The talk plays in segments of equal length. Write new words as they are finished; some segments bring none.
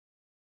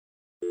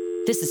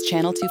This is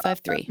Channel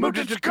 253. Move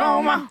to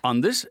Tacoma. On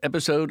this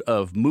episode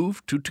of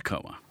Move to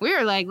Tacoma. We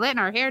were like letting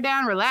our hair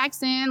down,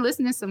 relaxing,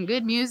 listening to some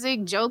good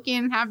music,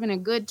 joking, having a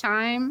good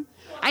time.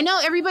 I know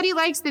everybody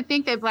likes to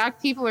think that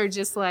Black people are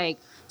just like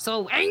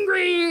so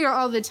angry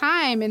all the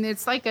time, and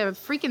it's like a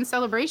freaking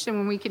celebration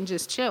when we can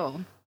just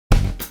chill.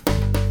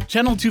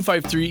 Channel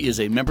 253 is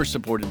a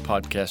member-supported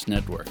podcast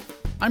network.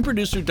 I'm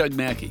producer Doug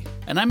Mackey,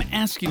 and I'm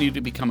asking you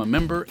to become a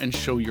member and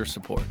show your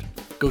support.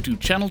 Go to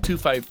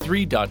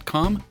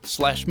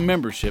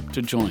channel253.com/membership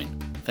to join.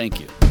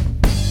 Thank you.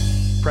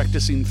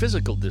 Practicing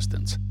physical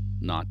distance,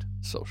 not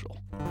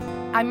social.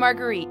 I'm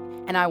Marguerite,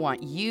 and I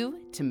want you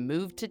to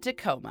move to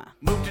Tacoma.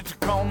 Move to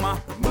Tacoma,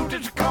 move to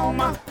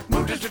Tacoma,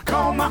 move to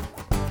Tacoma.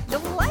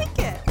 You'll like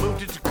it. Move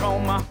to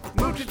Tacoma,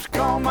 move to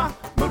Tacoma,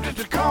 move to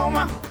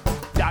Tacoma.com.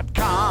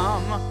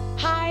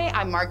 Hi,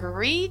 I'm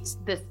Marguerite.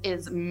 This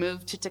is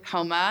Move to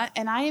Tacoma,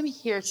 and I am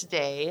here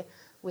today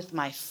with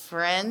my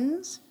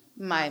friend,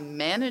 my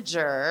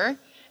manager,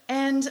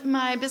 and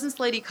my business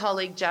lady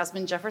colleague,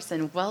 Jasmine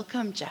Jefferson.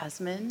 Welcome,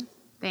 Jasmine.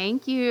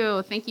 Thank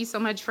you. Thank you so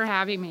much for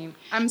having me.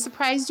 I'm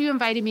surprised you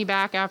invited me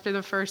back after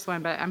the first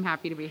one, but I'm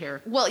happy to be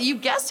here. Well, you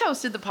guest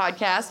hosted the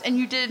podcast, and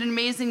you did an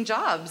amazing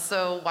job,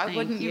 so why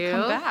wouldn't you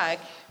come back?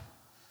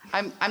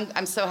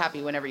 I'm so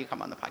happy whenever you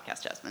come on the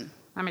podcast, Jasmine.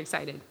 I'm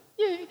excited.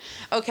 Yay.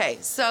 Okay,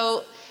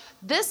 so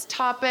this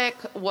topic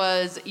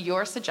was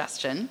your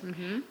suggestion.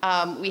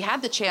 Mm-hmm. We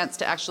had the chance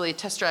to actually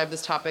test drive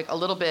this topic a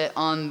little bit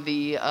on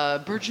the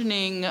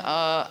burgeoning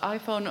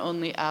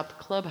iPhone-only app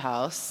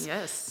Clubhouse.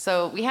 Yes.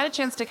 So we had a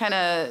chance to kind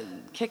of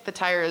kick the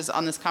tires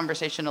on this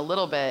conversation a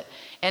little bit,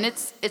 and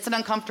it's an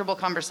uncomfortable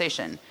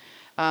conversation.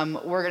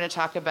 We're going to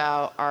talk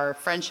about our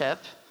friendship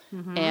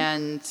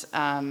and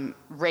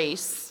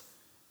race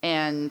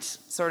and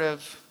sort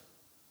of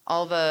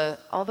all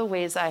the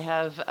ways I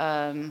have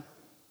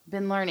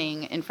been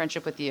learning in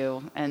friendship with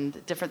you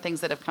and different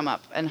things that have come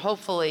up. And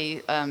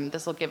hopefully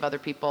this will give other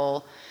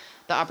people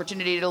the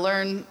opportunity to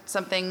learn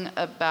something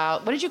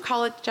about, what did you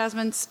call it,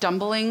 Jasmine?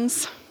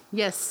 Stumblings?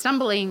 Yes,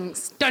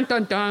 stumblings. Dun,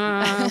 dun,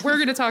 dun. We're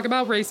going to talk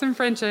about race and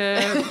friendship.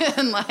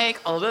 And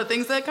like all the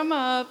things that come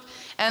up.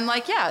 And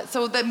like, yeah,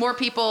 so that more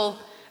people,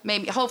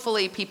 maybe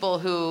hopefully people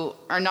who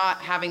are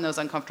not having those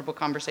uncomfortable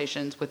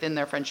conversations within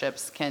their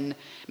friendships can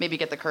maybe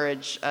get the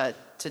courage to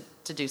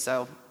do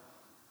so.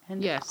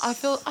 And yes. I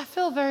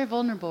feel very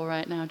vulnerable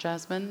right now,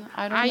 Jasmine.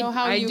 I don't know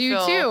how you feel.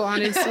 I do too,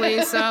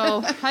 honestly.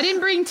 So I didn't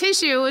bring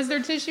tissue. Is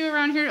there tissue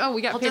around here? Oh,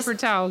 we got paper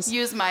towels.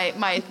 Use my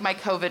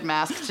COVID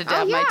mask to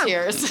dab my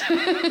tears.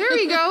 There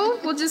you go.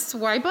 We'll just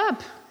wipe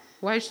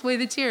away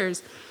the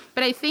tears.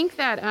 But I think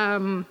that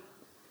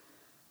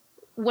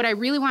what I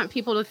really want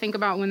people to think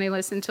about when they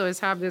listen to us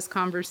have this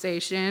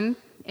conversation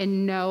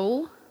and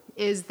know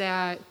is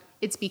that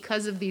it's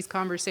because of these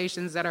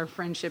conversations that our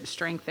friendship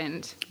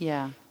strengthened.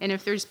 Yeah. And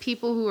if there's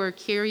people who are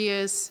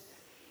curious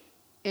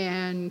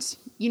and,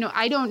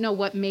 I don't know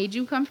what made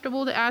you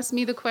comfortable to ask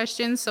me the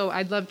question, so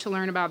I'd love to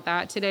learn about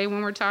that today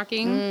when we're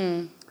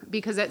talking.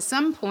 Because at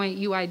some point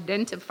you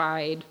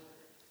identified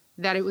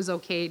that it was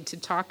okay to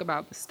talk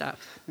about the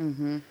stuff.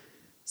 Mm-hmm.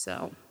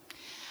 So...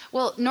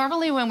 Well,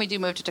 normally when we do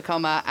Move to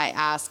Tacoma, I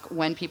ask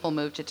when people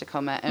move to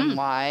Tacoma and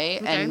why,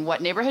 and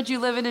what neighborhood you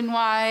live in and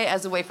why,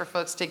 as a way for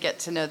folks to get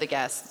to know the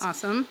guests.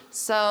 Awesome.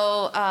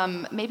 So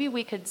maybe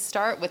we could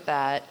start with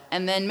that,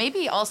 and then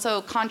maybe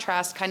also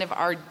contrast kind of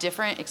our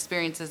different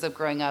experiences of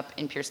growing up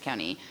in Pierce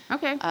County.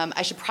 Okay.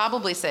 I should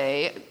probably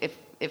say, if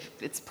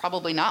it's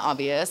probably not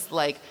obvious,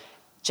 like,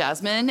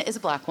 Jasmine is a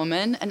Black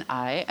woman, and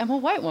I am a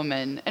white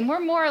woman. And we're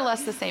more or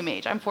less the same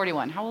age. I'm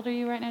 41. How old are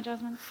you right now,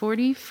 Jasmine?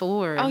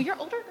 44. Oh, you're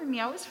older than me.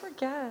 I always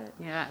forget.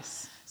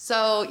 Yes.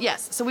 So,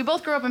 yes. So we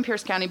both grew up in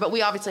Pierce County, but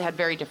we obviously had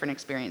very different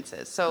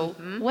experiences. So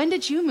when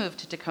did you move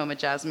to Tacoma,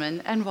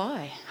 Jasmine, and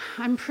why?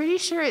 I'm pretty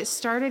sure it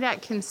started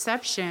at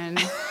conception.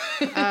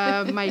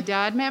 My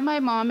dad met my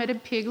mom at a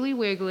Piggly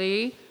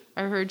Wiggly.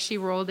 I heard she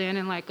rolled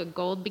in like a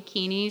gold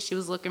bikini. She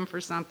was looking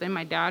for something.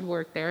 My dad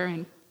worked there,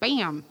 and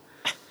bam.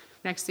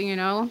 Next thing you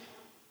know,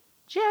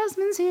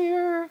 Jasmine's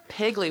here.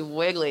 Piggly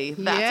Wiggly.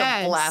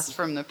 That's a blast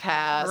from the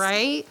past.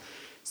 Right?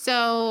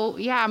 So,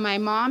 yeah, my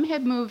mom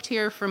had moved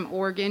here from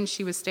Oregon.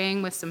 She was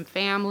staying with some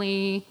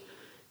family.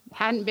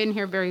 Hadn't been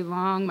here very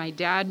long. My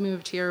dad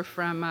moved here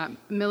from a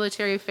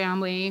military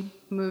family.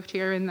 Moved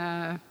here in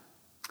the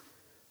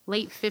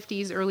late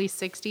 50s, early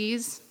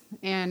 60s.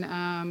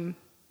 And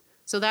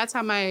so that's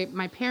how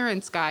my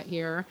parents got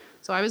here.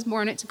 So I was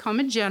born at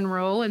Tacoma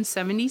General in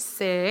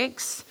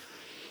 76.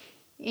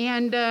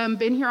 And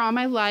been here all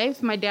my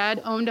life. My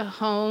dad owned a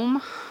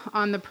home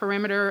on the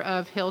perimeter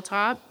of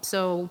Hilltop,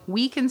 so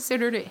we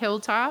considered it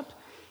Hilltop.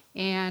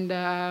 And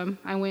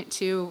I went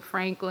to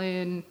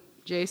Franklin,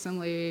 Jason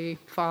Lee,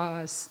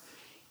 Foss.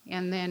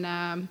 And then,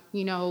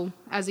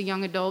 as a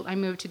young adult, I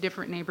moved to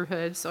different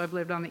neighborhoods. So I've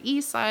lived on the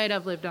east side,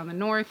 I've lived on the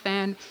north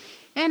end.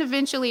 And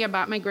eventually I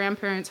bought my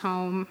grandparents'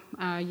 home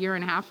a year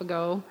and a half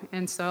ago.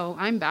 And so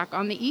I'm back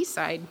on the east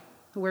side,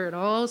 where it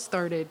all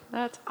started.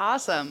 That's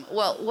awesome.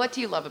 Well, what do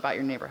you love about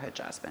your neighborhood,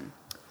 Jasmine?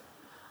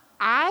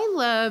 I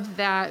love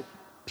that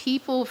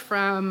people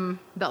from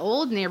the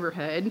old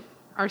neighborhood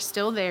are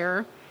still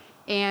there.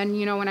 And,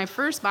 you know, when I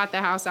first bought the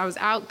house, I was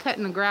out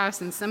cutting the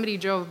grass and somebody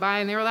drove by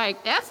and they were like,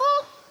 Ethel?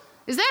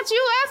 Is that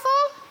you,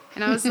 Ethel?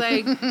 And I was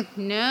like,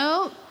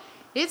 no,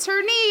 it's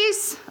her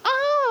niece.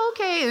 Oh,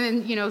 okay. And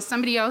then, you know,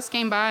 somebody else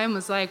came by and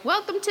was like,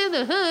 welcome to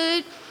the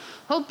hood.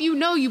 Hope you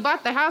know you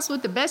bought the house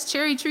with the best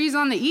cherry trees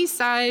on the east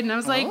side. And I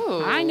was like,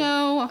 I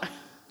know.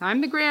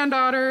 I'm the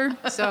granddaughter.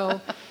 So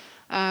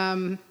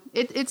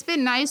it's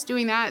been nice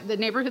doing that. The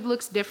neighborhood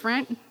looks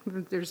different.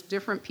 There's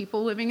different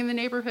people living in the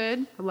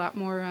neighborhood, a lot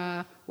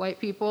more white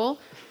people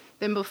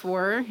than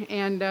before.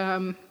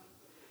 And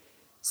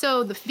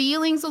so the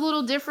feeling's a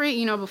little different.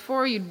 You know,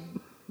 before you'd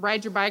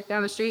ride your bike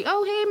down the street,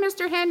 oh, hey,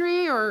 Mr.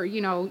 Henry, or,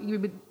 you know, you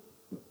would.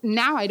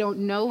 Now I don't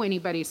know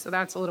anybody, so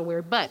that's a little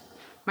weird. But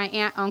my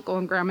aunt, uncle,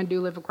 and grandma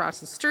do live across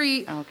the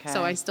street. Okay.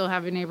 So I still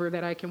have a neighbor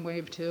that I can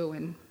wave to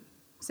and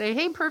say,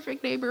 hey,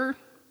 perfect neighbor.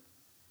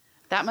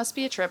 That must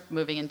be a trip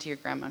moving into your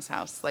grandma's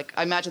house. Like,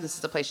 I imagine this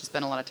is a place you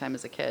spent a lot of time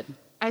as a kid.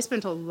 I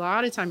spent a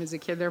lot of time as a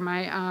kid there.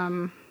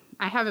 I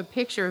have a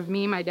picture of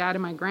me, my dad,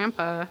 and my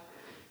grandpa.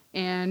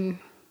 And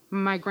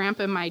my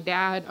grandpa and my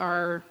dad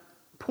are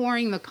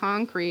pouring the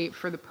concrete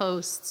for the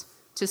posts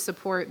to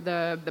support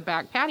the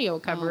back patio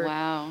cover. Oh,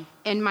 wow.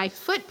 And my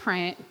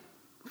footprint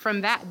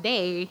from that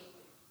day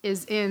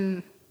is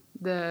in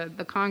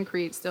the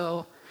concrete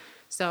still.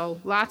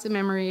 So lots of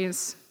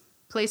memories,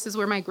 places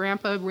where my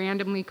grandpa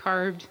randomly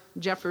carved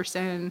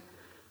Jefferson.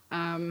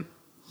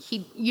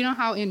 You know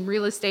how in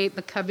real estate,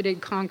 the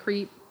coveted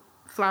concrete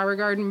flower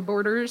garden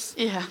borders?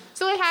 Yeah.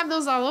 So I have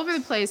those all over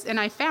the place, and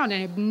I found,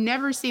 and I've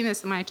never seen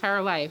this in my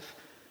entire life,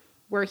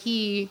 where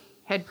he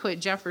had put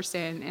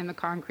Jefferson in the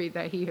concrete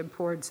that he had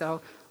poured. So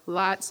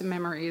lots of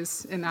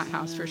memories in that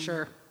house for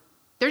sure.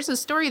 There's a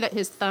story that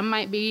his thumb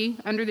might be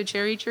under the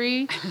cherry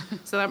tree,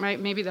 so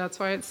maybe that's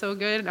why it's so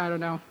good. I don't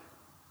know.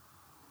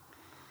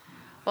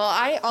 Well,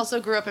 I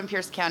also grew up in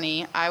Pierce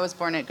County. I was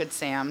born at Good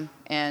Sam,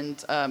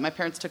 and my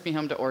parents took me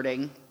home to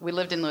Ording. We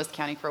lived in Lewis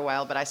County for a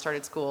while, but I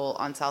started school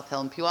on South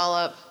Hill in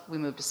Puyallup. We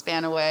moved to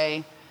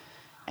Spanaway,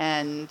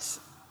 and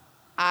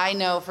I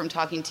know from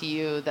talking to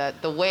you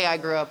that the way I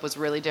grew up was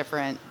really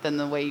different than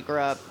the way you grew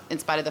up, in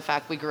spite of the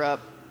fact we grew up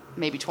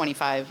maybe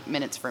 25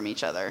 minutes from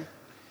each other.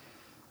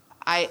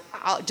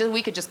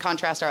 We could just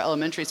contrast our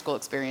elementary school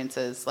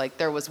experiences. Like,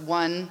 there was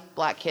one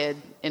black kid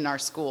in our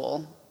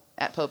school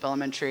at Pope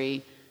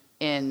Elementary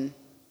in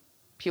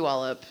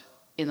Puyallup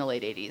in the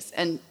late 80s.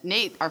 And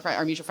Nate,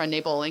 our mutual friend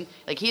Nate Bowling,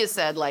 like, he has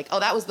said, like, oh,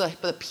 that was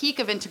the peak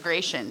of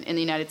integration in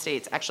the United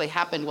States actually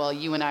happened while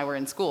you and I were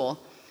in school.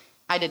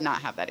 I did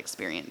not have that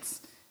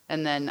experience.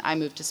 And then I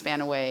moved to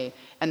Spanaway,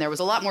 and there was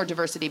a lot more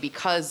diversity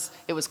because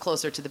it was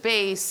closer to the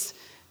base.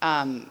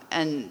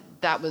 And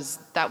that was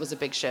a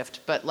big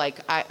shift. But like,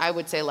 I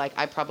would say, like,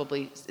 I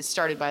probably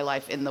started my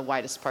life in the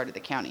widest part of the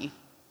county.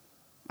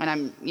 And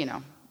I'm, you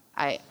know,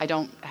 I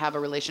don't have a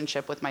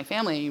relationship with my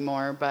family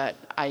anymore, but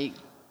I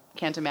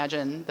can't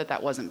imagine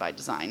that wasn't by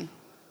design.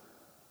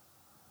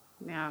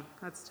 Yeah,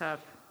 that's tough.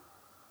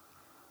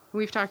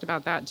 We've talked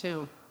about that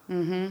too.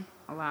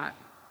 Mm-hmm. A lot.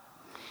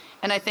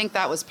 And I think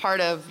that was part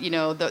of, you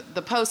know,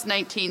 the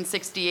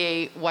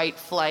post-1968 white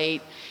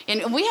flight.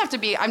 And we have to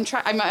be, I'm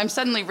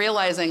suddenly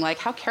realizing, like,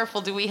 how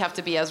careful do we have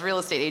to be as real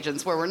estate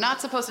agents, where we're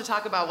not supposed to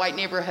talk about white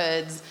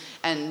neighborhoods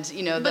and,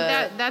 you know,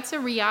 But that's a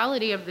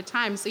reality of the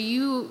time. So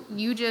you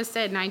just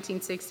said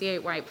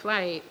 1968 white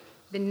flight.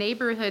 The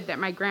neighborhood that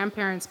my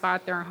grandparents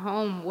bought their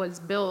home was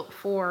built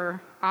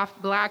for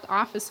black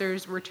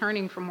officers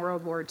returning from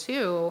World War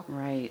II.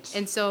 Right.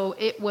 And so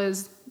it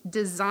was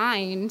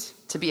designed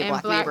to be a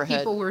and black neighborhood.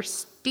 People were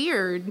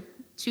steered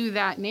to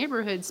that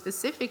neighborhood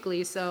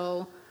specifically.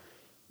 So,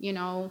 you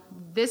know,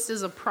 this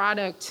is a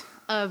product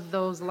of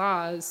those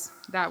laws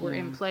that were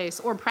in place,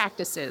 or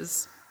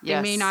practices.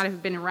 They may not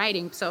have been in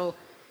writing. So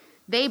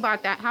they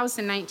bought that house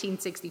in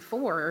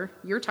 1964.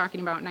 You're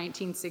talking about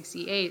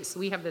 1968. So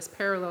we have this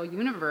parallel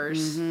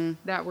universe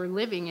that we're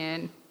living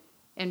in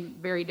and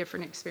very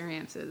different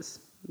experiences.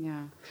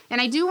 Yeah. And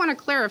I do want to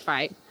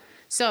clarify.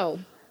 So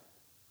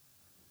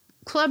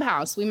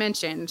Clubhouse, we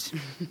mentioned,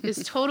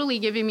 is totally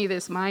giving me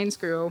this mind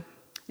screw.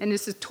 And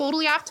this is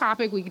totally off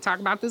topic. We can talk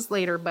about this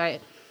later,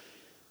 but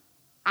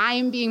I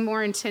am being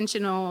more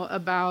intentional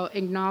about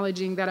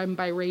acknowledging that I'm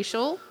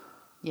biracial.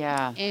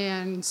 Yeah.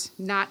 And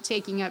not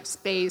taking up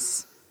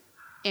space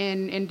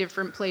in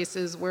different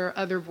places where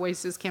other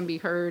voices can be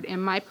heard.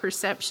 And my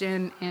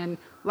perception and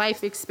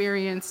life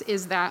experience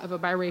is that of a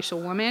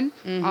biracial woman.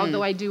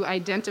 Although I do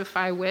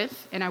identify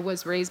with, and I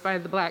was raised by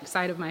the black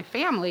side of my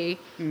family,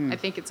 I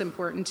think it's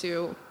important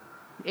to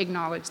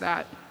acknowledge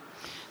that.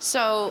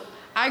 So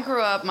I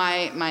grew up,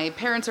 my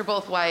parents are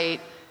both white.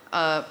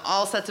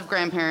 All sets of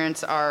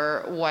grandparents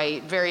are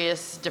white,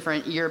 various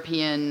different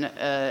European,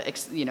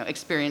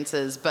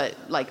 experiences, but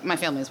like my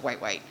family is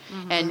white.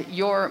 And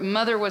your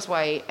mother was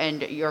white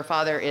and your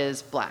father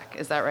is black,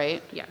 is that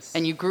right? Yes.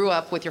 And you grew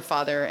up with your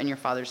father and your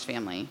father's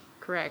family?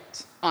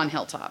 Correct. On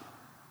Hilltop?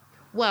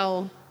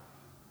 Well,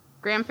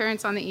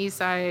 grandparents on the east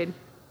side,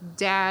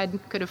 Dad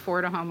could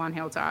afford a home on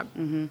Hilltop.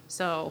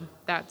 So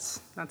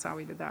that's how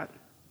we did that.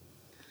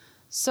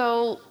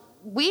 So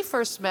we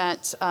first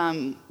met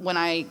when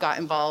I got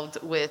involved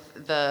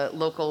with the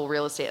local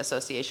real estate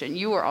association.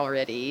 You were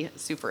already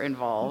super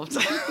involved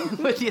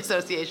with the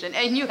association,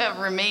 and you have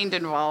remained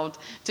involved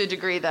to a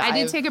degree that I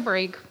did take a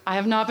break. I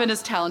have not been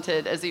as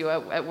talented as you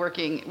at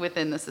working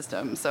within the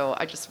system. So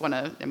I just want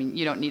to, I mean,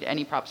 you don't need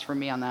any props from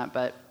me on that,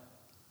 but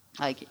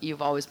like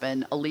you've always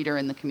been a leader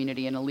in the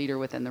community and a leader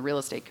within the real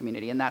estate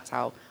community, and that's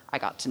how I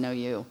got to know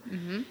you.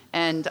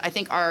 And I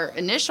think our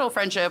initial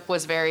friendship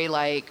was very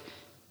like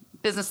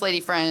business lady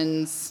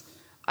friends.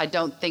 I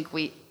don't think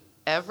we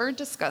ever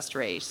discussed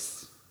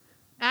race.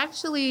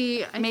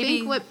 Actually, I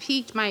think what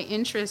piqued my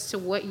interest to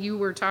what you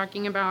were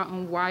talking about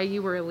and why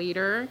you were a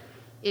leader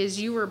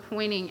is you were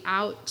pointing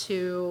out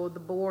to the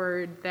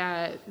board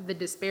that the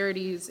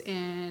disparities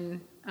in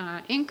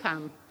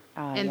income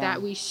and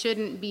that we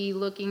shouldn't be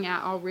looking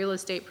at all real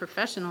estate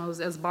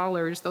professionals as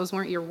ballers. Those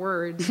weren't your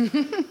words.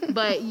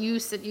 But you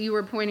said you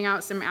were pointing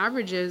out some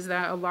averages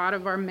that a lot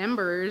of our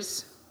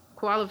members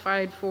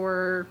qualified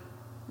for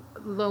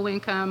low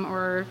income,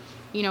 or,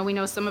 you know, we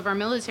know some of our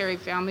military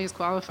families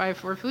qualify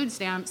for food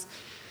stamps.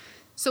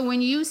 So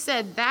when you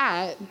said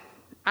that,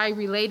 I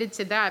related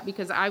to that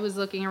because I was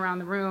looking around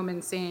the room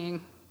and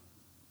saying,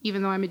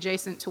 even though I'm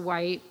adjacent to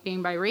white,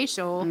 being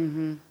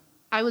biracial,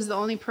 I was the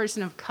only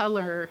person of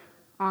color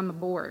on the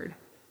board.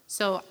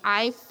 So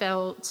I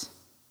felt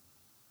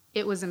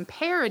it was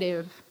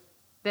imperative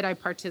that I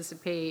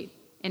participate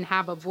and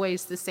have a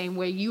voice the same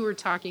way you were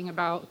talking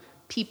about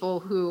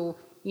people who,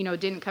 you know,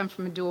 didn't come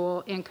from a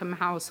dual income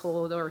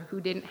household or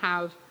who didn't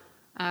have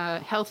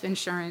health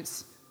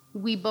insurance.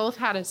 We both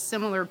had a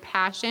similar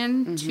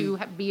passion to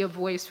be a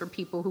voice for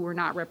people who were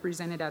not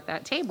represented at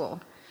that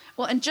table.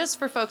 Well, and just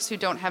for folks who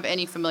don't have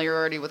any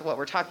familiarity with what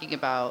we're talking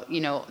about,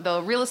 you know,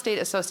 the Real Estate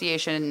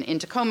Association in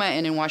Tacoma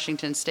and in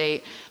Washington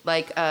State,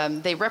 like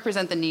they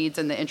represent the needs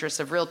and the interests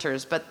of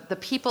realtors, but the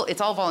people,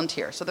 it's all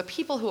volunteer. So the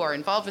people who are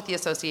involved with the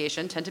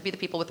association tend to be the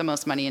people with the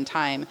most money and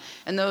time.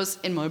 And those,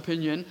 in my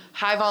opinion,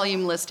 high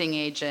volume listing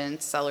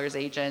agents, sellers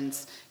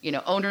agents, you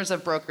know, owners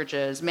of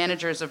brokerages,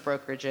 managers of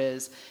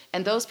brokerages,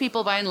 and those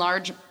people by and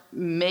large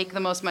make the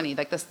most money.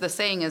 Like the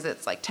saying is,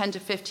 it's like 10 to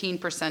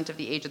 15% of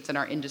the agents in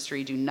our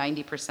industry do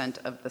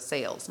 90% of the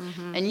sales.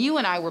 And you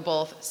and I were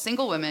both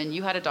single women.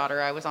 You had a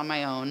daughter, I was on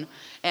my own.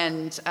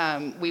 And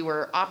we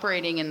were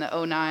operating in the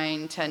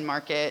 09-10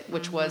 market,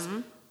 which was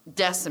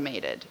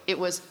decimated. It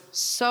was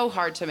so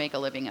hard to make a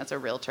living as a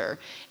realtor.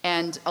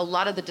 And a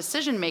lot of the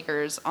decision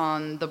makers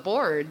on the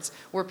boards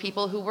were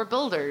people who were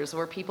builders,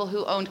 were people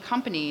who owned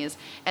companies,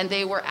 and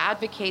they were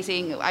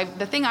advocating.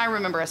 The thing I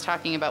remember us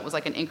talking about was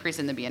like an increase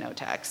in the B&O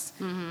tax.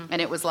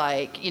 And it was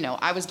like, you know,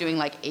 I was doing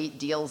like 8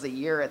 deals a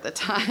year at the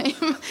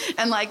time.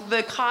 And like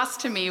the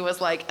cost to me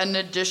was like an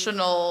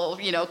additional,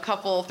 you know,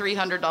 couple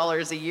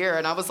 $300 a year.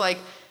 And I was like,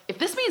 if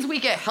this means we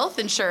get health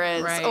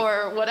insurance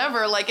or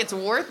whatever, like it's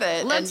worth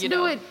it. Let's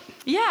do it.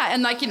 Yeah,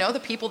 and like, you know, the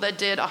people that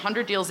did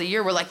 100 deals a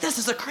year were like, this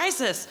is a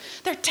crisis.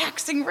 They're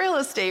taxing real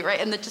estate, right?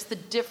 And just the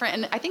different,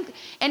 and I think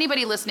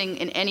anybody listening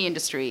in any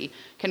industry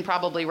can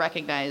probably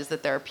recognize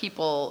that there are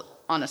people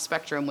on a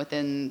spectrum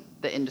within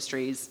the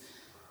industries.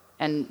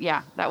 And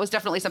yeah, that was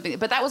definitely something,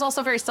 but that was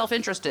also very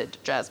self-interested,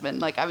 Jasmine.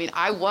 Like, I mean,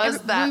 I was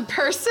that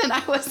person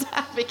I was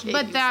advocating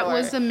But that for.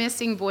 was a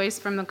missing voice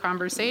from the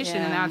conversation,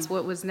 and that's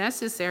what was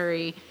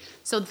necessary.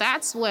 So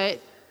that's what,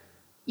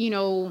 you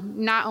know,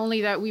 not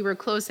only that we were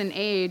close in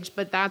age,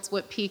 but that's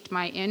what piqued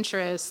my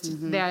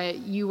interest, that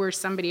you were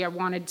somebody I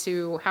wanted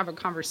to have a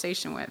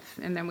conversation with.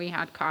 And then we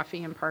had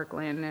coffee in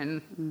Parkland,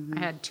 and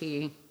I had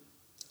tea.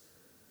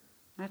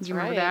 That's you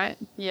remember that?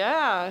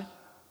 Yeah.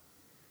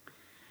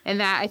 And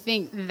that, I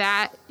think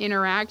that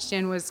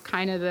interaction was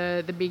kind of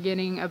the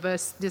beginning of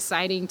us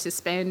deciding to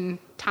spend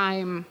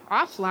time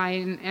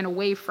offline and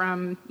away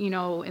from, you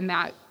know, in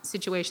that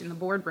situation, the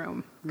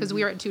boardroom, because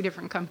we were at 2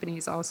 different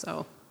companies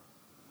also.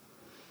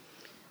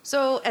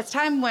 So as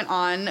time went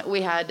on, we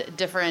had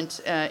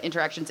different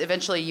interactions.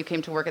 Eventually, you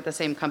came to work at the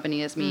same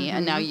company as me,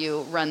 and now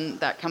you run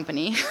that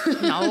company.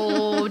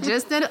 No,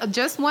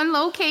 just one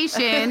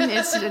location.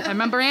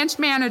 I'm a branch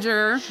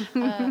manager.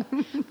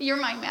 You're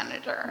my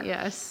manager.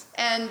 Yes.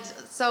 And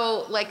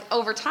so, like,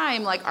 over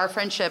time, like, our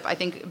friendship, I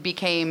think,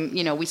 became,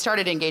 you know, we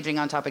started engaging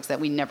on topics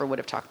that we never would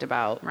have talked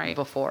about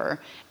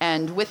before.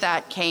 And with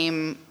that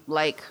came,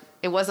 like,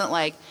 it wasn't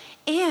like,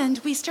 and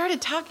we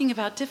started talking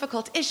about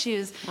difficult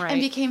issues and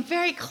became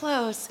very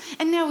close,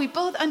 and now we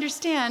both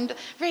understand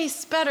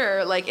race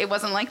better. Like, it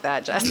wasn't like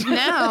that, Jess.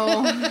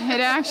 No, it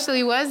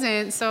actually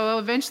wasn't. So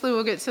eventually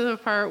we'll get to the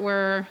part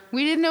where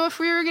we didn't know if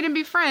we were going to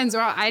be friends,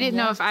 or I didn't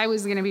know if I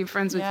was going to be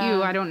friends with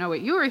you. I don't know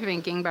what you were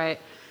thinking, but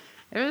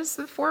it was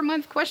a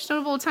 4-month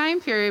questionable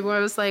time period where I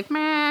was like,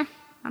 meh,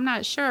 I'm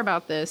not sure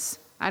about this.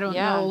 I don't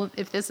know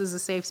if this is a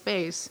safe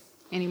space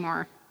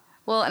anymore.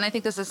 Well, and I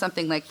think this is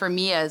something, like, for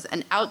me as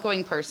an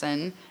outgoing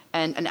person,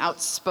 and an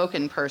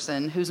outspoken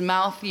person whose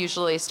mouth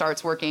usually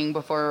starts working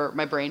before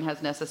my brain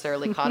has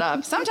necessarily caught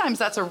up. Sometimes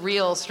that's a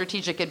real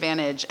strategic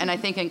advantage. And I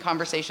think in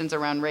conversations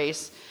around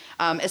race,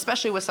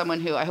 especially with someone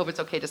who, I hope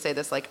it's okay to say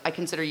this, like, I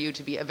consider you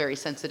to be a very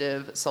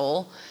sensitive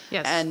soul.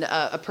 Yes. And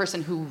a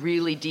person who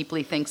really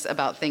deeply thinks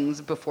about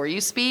things before you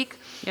speak.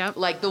 Yep.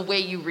 Like the way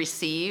you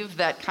receive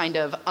that kind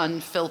of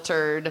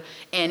unfiltered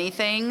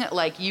anything,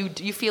 like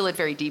you feel it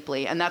very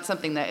deeply. And that's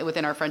something that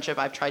within our friendship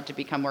I've tried to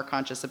become more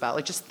conscious about,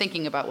 like just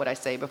thinking about what I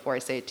say before I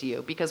say it to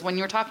you. Because when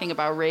you're talking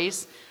about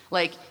race,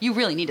 like you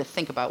really need to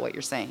think about what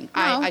you're saying.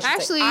 No,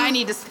 I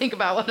need to think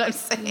about what I'm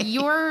saying.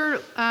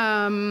 Your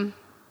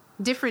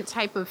different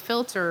type of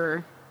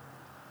filter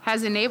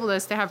has enabled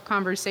us to have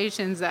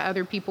conversations that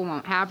other people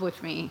won't have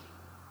with me.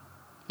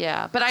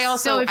 Yeah, but I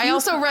also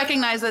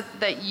recognize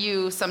that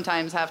you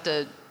sometimes have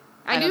to.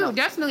 I do, know.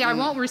 definitely. I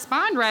won't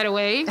respond right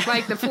away,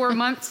 like the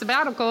 4-month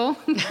sabbatical.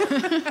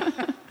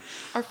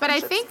 But I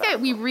think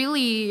that we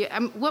really,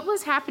 what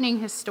was happening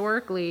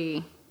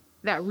historically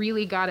that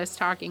really got us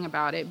talking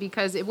about it,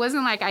 because it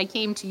wasn't like I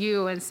came to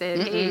you and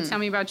said, hey, tell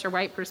me about your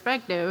white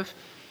perspective.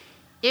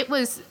 It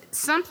was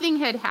something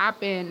had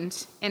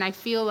happened, and I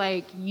feel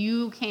like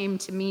you came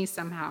to me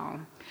somehow.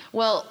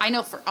 Well, I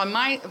know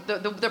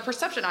the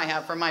perception I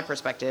have from my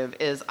perspective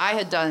is I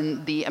had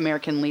done the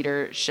American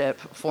Leadership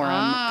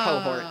Forum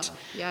cohort.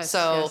 Yes,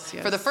 yes.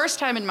 For the first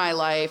time in my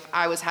life,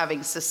 I was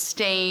having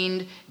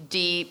sustained,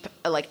 deep,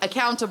 like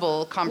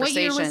accountable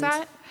conversations. What year was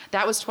that?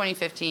 That was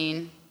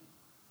 2015.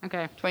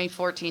 Okay.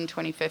 2014,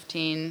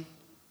 2015,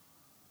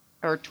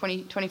 or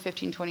 2014,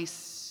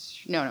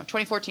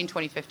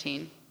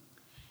 2015.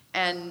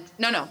 And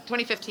no,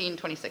 2015,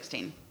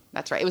 2016.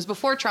 That's right. It was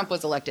before Trump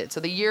was elected, so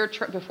the year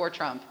before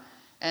Trump.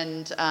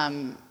 And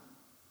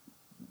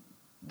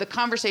the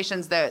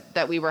conversations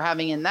that we were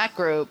having in that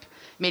group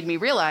made me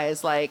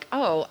realize, like,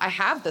 oh, I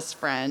have this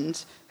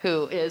friend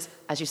who is,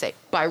 as you say,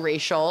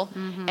 biracial,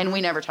 and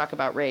we never talk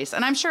about race.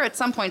 And I'm sure at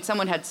some point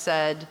someone had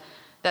said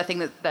that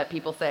thing that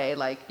people say,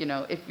 like, you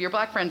know, if your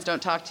black friends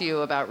don't talk to you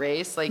about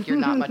race, like, you're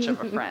not much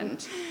of a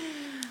friend.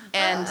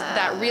 And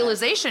that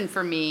realization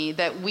for me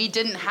that we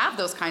didn't have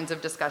those kinds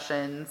of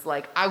discussions,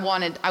 like I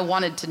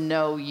wanted to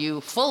know you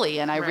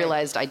fully, and I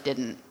realized I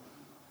didn't.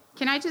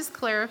 Can I just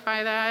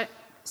clarify that?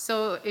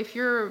 So if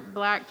you're a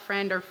black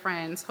friend or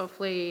friends,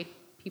 hopefully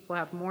people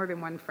have more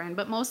than one friend,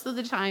 but most of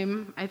the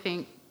time I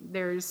think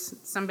there's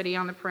somebody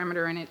on the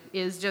perimeter and it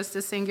is just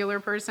a singular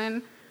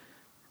person.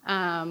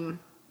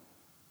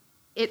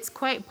 It's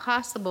quite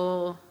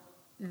possible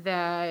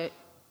that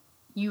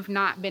you've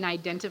not been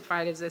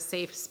identified as a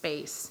safe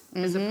space,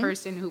 as a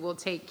person who will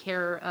take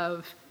care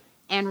of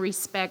and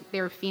respect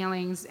their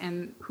feelings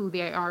and who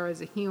they are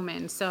as a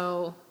human.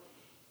 So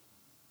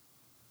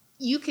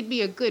you could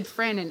be a good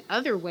friend in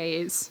other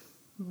ways,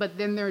 but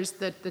then there's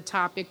the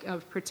topic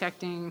of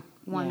protecting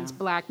one's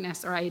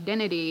blackness or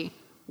identity,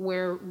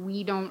 where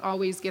we don't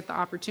always get the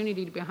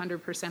opportunity to be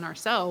 100%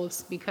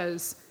 ourselves,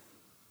 because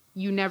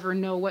you never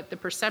know what the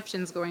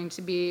perception's going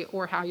to be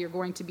or how you're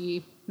going to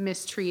be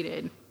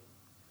mistreated.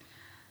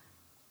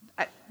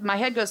 My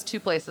head goes two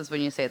places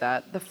when you say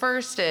that. The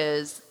first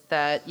is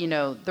that, you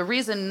know, the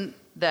reason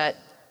that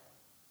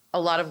a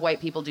lot of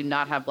white people do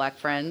not have black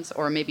friends,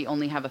 or maybe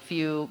only have a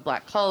few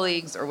black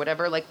colleagues or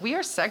whatever, like, we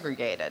are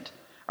segregated.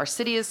 Our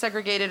city is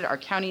segregated, our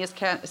county is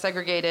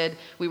segregated.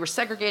 We were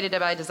segregated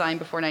by design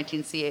before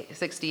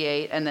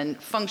 1968, and then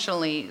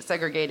functionally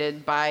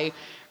segregated by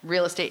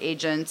real estate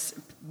agents,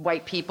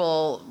 white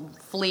people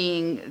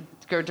fleeing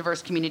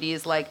diverse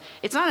communities. Like,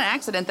 it's not an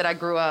accident that I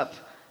grew up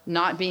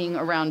not being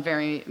around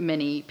very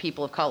many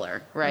people of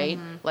color, right?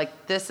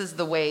 Like, this is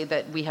the way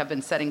that we have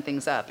been setting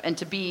things up. And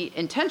to be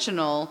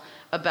intentional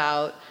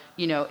about,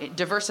 you know,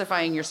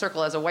 diversifying your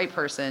circle as a white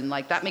person,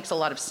 like, that makes a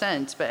lot of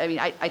sense. But I mean,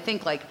 I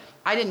think, like,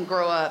 I didn't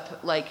grow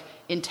up, like,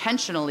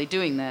 intentionally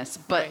doing this,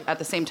 but at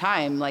the same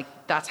time, like,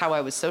 that's how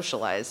I was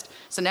socialized.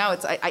 So now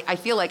it's, I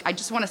feel like, I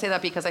just want to say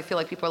that because I feel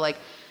like people are like,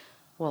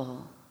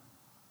 well,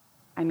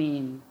 I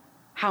mean,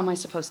 how am I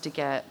supposed to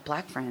get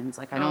black friends?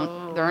 Like, there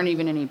aren't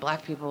even any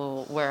black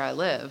people where I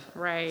live.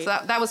 Right. So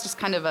that was just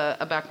kind of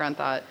a background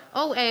thought.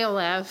 Oh,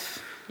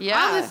 ALF. Yeah.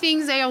 All the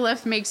things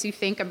ALF makes you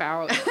think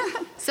about.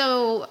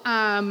 So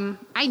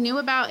I knew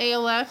about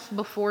ALF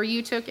before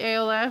you took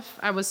ALF.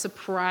 I was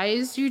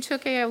surprised you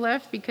took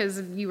ALF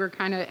because you were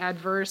kind of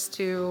adverse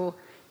to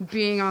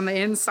being on the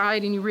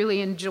inside, and you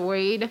really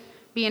enjoyed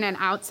being an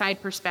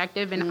outside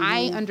perspective. And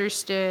I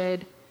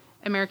understood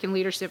American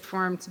Leadership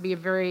Forum to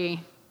be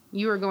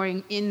you were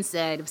going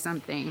inside of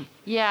something.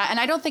 Yeah, and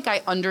I don't think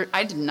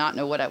I did not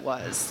know what it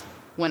was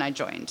when I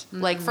joined.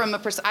 Like, from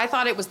I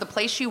thought it was the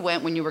place you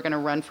went when you were going to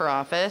run for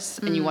office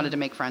and you wanted to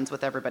make friends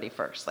with everybody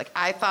first. Like,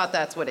 I thought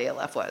that's what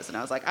ALF was. And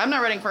I was like, I'm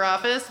not running for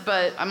office,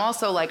 but I'm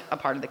also, like, a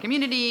part of the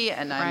community,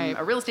 and I'm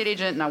a real estate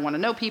agent, and I want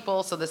to know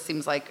people. So this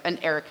seems like, and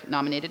Eric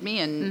nominated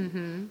me,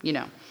 and, you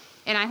know.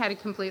 And I had a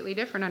completely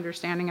different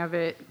understanding of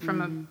it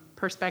from a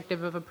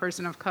perspective of a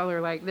person of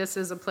color. Like, this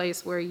is a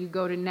place where you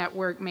go to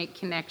network, make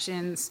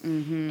connections,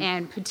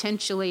 and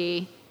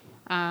potentially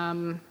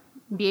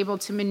be able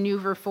to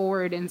maneuver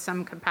forward in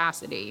some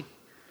capacity.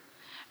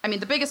 I mean,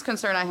 the biggest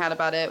concern I had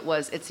about it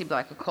was it seemed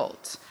like a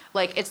cult.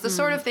 Like, it's the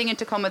sort of thing in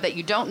Tacoma that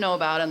you don't know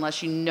about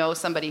unless you know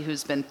somebody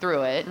who's been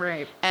through it.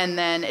 Right. And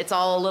then it's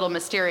all a little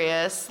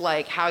mysterious,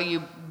 like how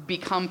you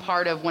become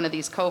part of one of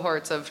these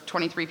cohorts of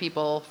 23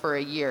 people for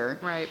a year.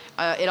 Right.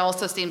 It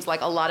also seems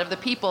like a lot of the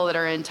people that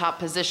are in top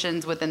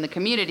positions within the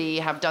community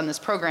have done this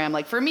program.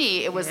 Like, for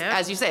me, it was,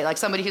 as you say, like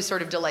somebody who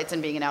sort of delights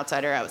in being an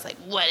outsider. I was like,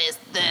 what is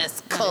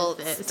this cult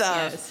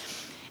stuff? Yes.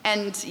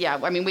 And yeah,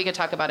 I mean, we could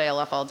talk about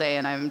ALF all day,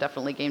 and I'm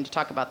definitely game to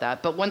talk about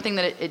that. But one thing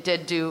that it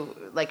did do,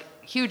 like,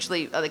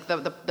 hugely, like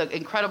the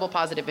incredible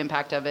positive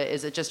impact of it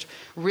is it just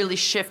really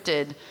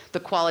shifted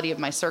the quality of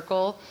my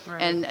circle. Right.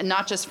 And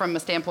not just from a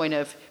standpoint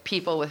of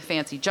people with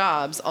fancy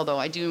jobs, although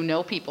I do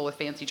know people with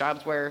fancy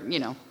jobs where, you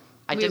know,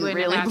 I We didn't wouldn't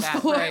really have that,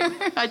 before.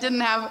 right. I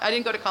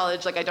didn't go to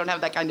college, like I don't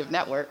have that kind of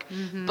network.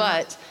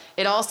 But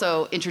it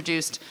also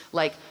introduced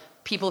like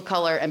people of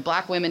color and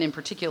black women in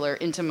particular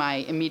into my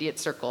immediate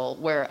circle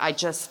where I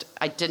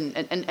didn't,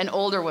 and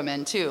older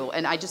women too,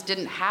 and I just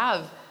didn't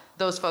have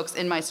those folks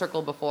in my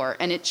circle before,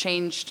 and it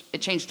changed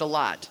a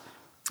lot.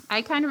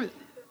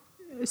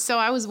 So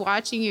I was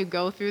watching you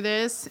go through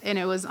this, and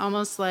it was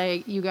almost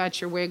like you got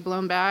your wig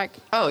blown back.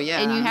 Oh yeah.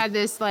 And you had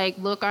this like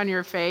look on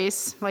your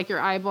face, like your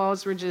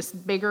eyeballs were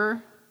just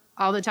bigger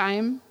all the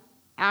time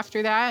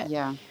after that.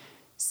 Yeah.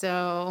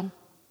 So,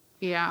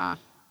 yeah.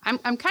 I'm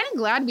kind of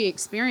glad we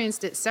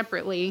experienced it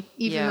separately,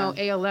 even though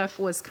ALF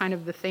was kind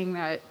of the thing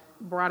that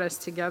brought us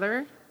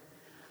together.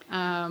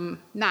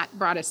 Not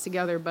brought us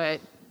together,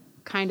 but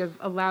kind of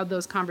allowed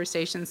those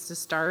conversations to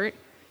start.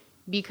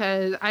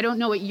 Because I don't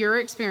know what your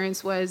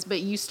experience was, but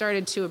you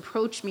started to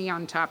approach me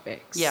on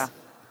topics. Yeah.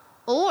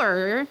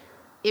 Or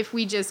if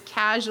we just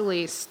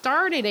casually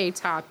started a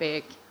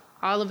topic,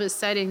 all of a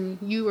sudden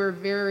you were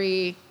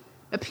very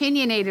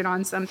opinionated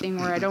on something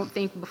where I don't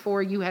think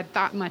before you had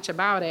thought much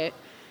about it.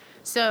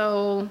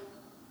 So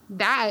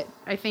that,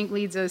 I think,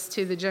 leads us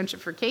to the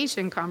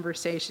gentrification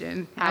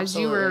conversation. As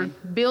you were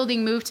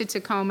building Move to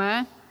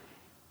Tacoma.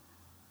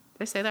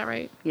 Did I say that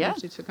right? Yeah. Move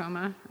to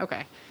Tacoma.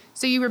 Okay.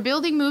 So you were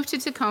building Move to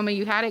Tacoma.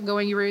 You had it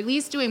going. You were at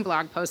least doing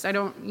blog posts. I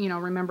don't,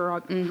 remember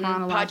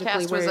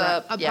chronologically Podcast where was you're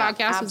up. at. Yeah,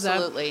 Podcast was up.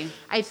 absolutely.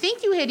 I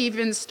think you had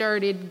even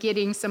started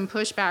getting some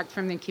pushback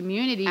from the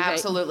community.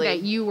 Absolutely.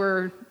 That you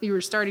were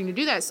starting to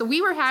do that. So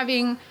we were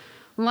having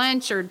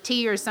lunch or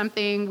tea or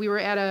something. We were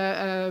at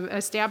a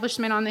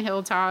establishment on the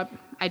hilltop.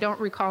 I don't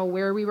recall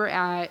where we were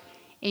at.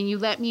 And you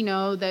let me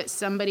know that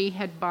somebody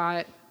had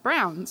bought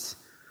Brown's,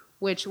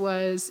 which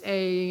was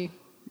a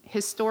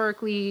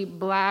historically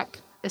black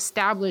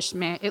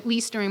establishment, at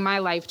least during my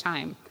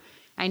lifetime.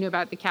 I knew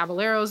about the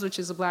Caballeros, which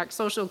is a black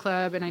social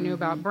club, and I knew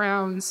about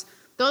Brown's.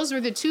 Those were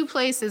the two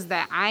places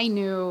that I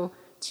knew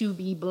to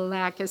be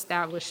black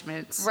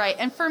establishments. Right.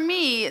 And for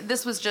me,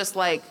 this was just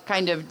like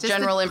kind of Just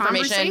general the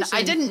information.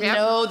 I didn't Yep.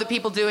 know the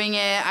people doing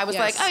it. I was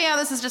like, Yes. oh yeah,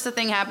 this is just a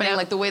thing happening. Yep.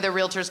 Like the way the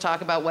realtors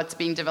talk about what's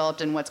being developed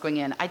and what's going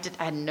in. I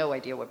had no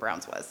idea what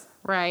Brown's was.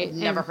 Right. I'd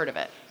never heard of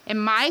it.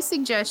 And my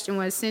suggestion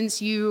was,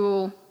 since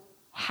you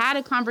had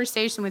a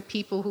conversation with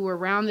people who were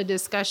around the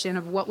discussion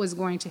of what was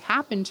going to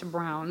happen to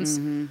Brown's,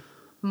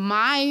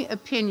 my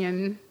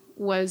opinion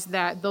was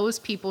that those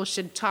people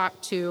should talk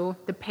to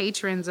the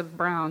patrons of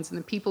Brown's and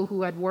the people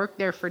who had worked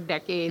there for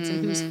decades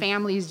and whose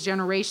families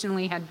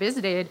generationally had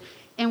visited,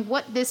 and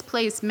what this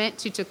place meant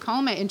to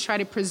Tacoma, and try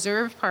to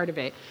preserve part of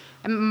it.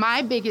 And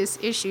my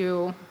biggest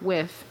issue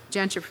with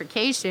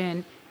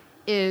gentrification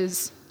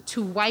is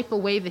to wipe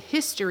away the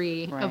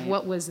history of Right.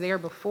 what was there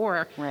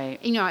before. Right.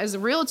 As a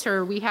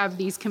realtor, we have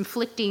these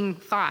conflicting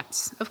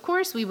thoughts. Of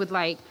course, we would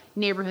like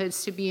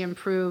neighborhoods to be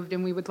improved,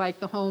 and we would like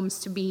the homes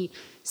to be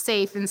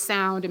safe and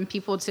sound, and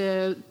people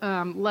to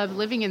love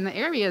living in the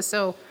area.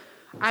 So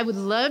I would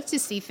love to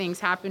see things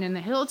happen in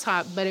the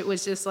hilltop, but it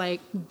was just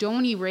like,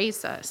 don't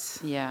erase us.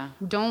 Yeah.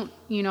 Don't,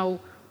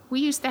 we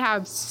used to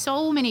have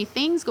so many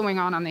things going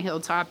on the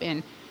hilltop,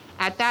 and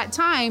at that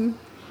time,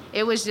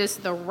 it was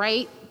just the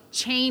right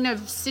chain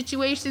of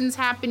situations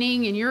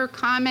happening in your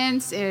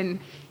comments, and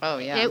Oh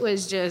yeah. it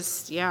was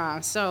just,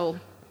 so.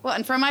 Well,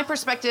 and from my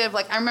perspective,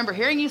 like I remember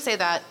hearing you say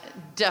that,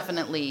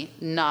 definitely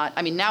not.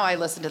 I mean, now I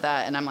listen to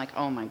that and I'm like,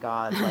 oh my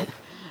God, like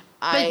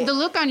But the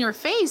look on your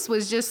face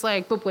was just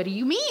like, but what do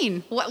you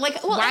mean? What,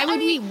 like, well, why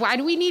I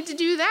do we need to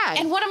do that?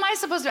 And what am I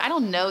supposed to do? I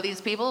don't know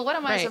these people. What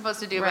am I Right. supposed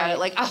to do about Right. it?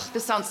 Like, oh,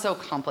 this sounds so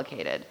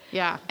complicated.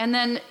 Yeah. And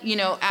then,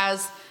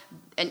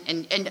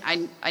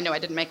 and I know I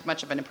didn't make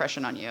much of an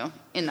impression on you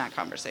in that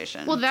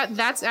conversation. Well,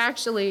 that's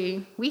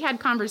actually, we had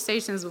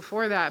conversations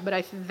before that,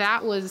 but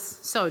that was,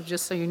 so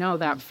just so you know,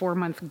 that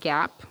 4-month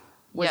gap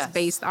was Yes.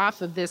 based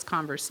off of this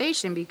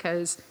conversation,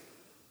 because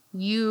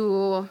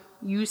you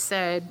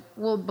said,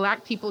 well,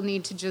 black people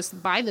need to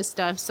just buy the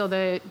stuff so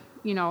that,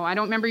 I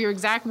don't remember your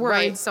exact words,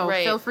 Right, so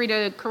right. feel free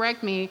to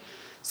correct me,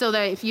 so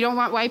that if you don't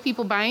want white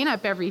people buying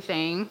up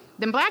everything,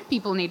 then black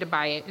people need to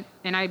buy it.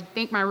 And I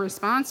think my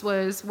response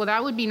was, well,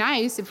 that would be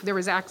nice if there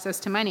was access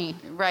to money.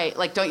 right.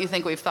 Like, don't you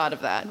think we've thought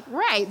of that?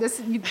 Right.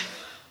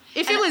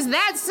 If it was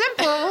that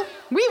simple,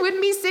 we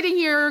wouldn't be sitting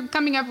here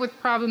coming up with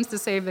problems to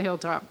save the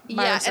hilltop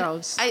by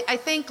ourselves. I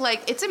think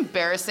like it's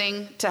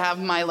embarrassing to have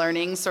my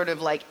learning sort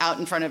of like out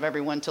in front of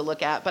everyone to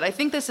look at, but I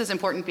think this is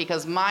important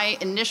because my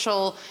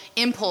initial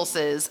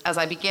impulses as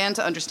I began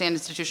to understand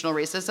institutional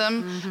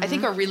racism, I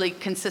think are really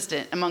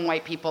consistent among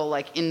white people,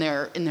 like in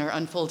their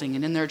unfolding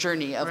and in their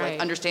journey of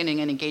like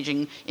understanding and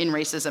engaging in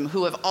racism,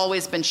 who have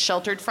always been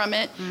sheltered from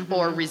it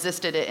or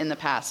resisted it in the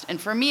past. And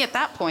for me at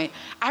that point,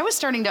 I was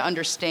starting to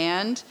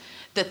understand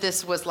that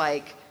this was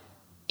like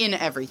in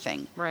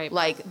everything. Right.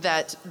 Like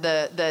that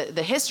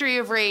the history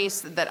of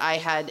race that I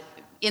had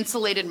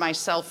insulated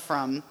myself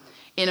from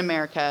in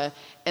America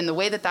and the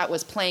way that that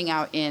was playing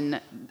out in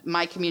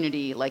my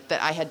community, like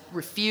that I had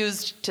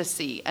refused to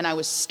see, and I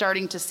was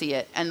starting to see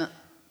it. And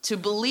to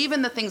believe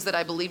in the things that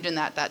I believed in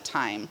at that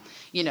time,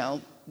 you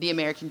know, the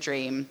American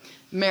dream,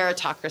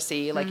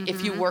 meritocracy, like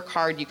if you work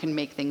hard, you can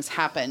make things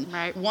happen.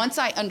 Right. Once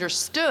I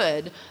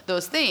understood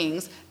those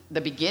things, the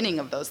beginning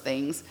of those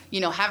things, you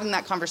know, having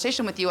that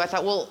conversation with you, I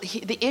thought, well,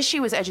 the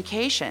issue is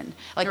education.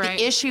 Like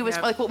the issue is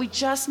like what we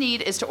just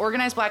need is to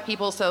organize Black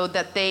people so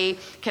that they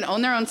can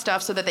own their own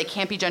stuff, so that they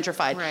can't be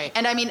gentrified. Right.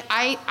 And I mean,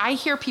 I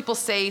hear people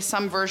say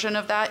some version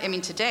of that. I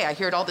mean, today I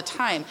hear it all the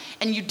time.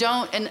 And you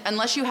don't, and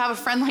unless you have a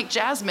friend like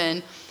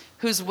Jasmine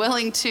who's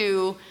willing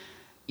to,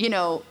 you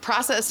know,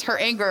 process her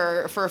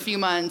anger for a few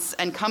months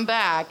and come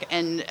back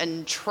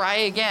and try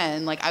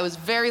again. Like I was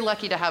very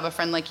lucky to have a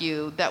friend like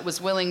you that was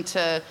willing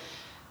to,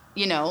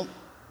 you know,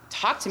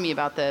 talk to me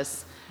about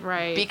this.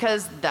 Right.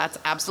 Because that's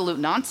absolute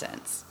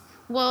nonsense.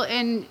 Well,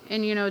 and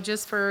you know,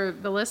 just for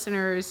the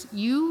listeners,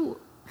 you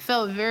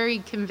felt very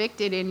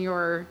convicted in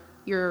your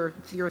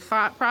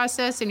thought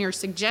process and your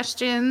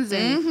suggestions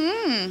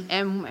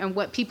and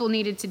what people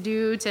needed to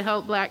do to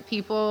help Black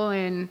people.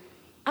 And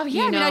oh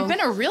yeah, I mean, I've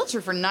been a realtor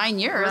for 9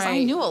 years.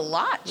 Right. I knew a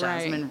lot,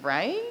 Jasmine,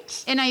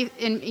 right?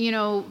 And you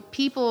know,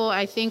 people,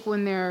 I think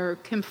when they're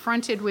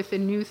confronted with a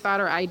new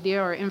thought or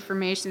idea or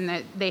information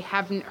that they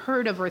haven't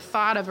heard of or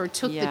thought of or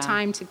took the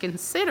time to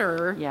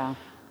consider,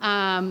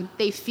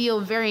 they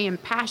feel very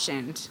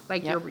impassioned.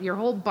 Like your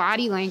whole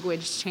body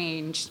language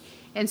changed.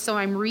 And so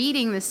I'm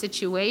reading the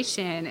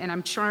situation and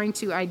I'm trying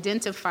to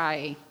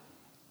identify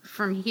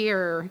from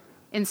here.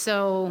 And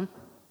so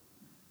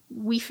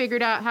we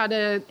figured out how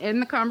to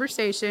end the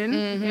conversation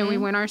and we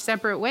went our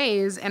separate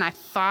ways. And I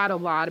thought a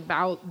lot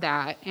about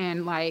that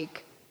and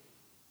like,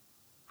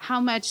 how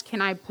much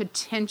can I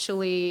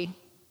potentially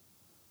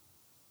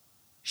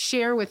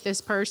share with this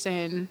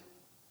person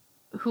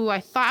who I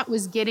thought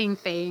was getting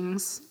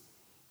things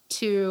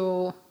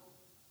to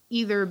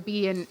either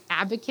be an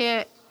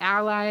advocate,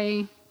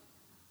 ally,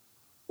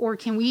 or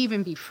can we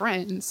even be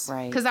friends?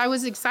 Right. Because I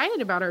was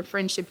excited about our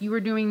friendship. You were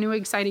doing new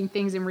exciting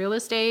things in real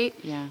estate.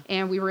 Yeah.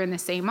 And we were in the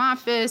same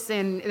office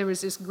and there was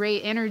this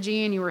great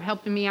energy and you were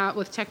helping me out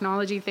with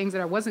technology things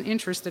that I wasn't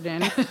interested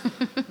in.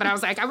 But I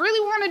was like, I really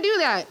want to do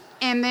that.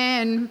 And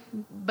then,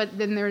 but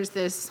then there's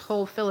this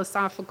whole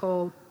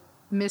philosophical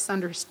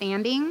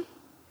misunderstanding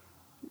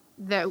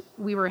that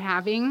we were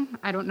having.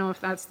 I don't know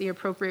if that's the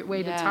appropriate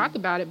way to talk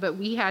about it, but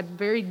we had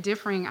very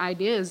differing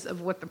ideas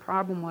of what the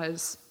problem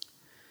was.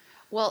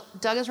 Well,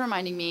 Doug is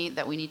reminding me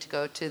that we need to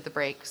go to the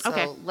break.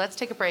 So let's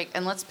take a break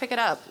and let's pick it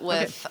up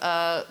with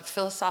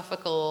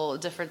philosophical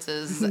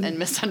differences and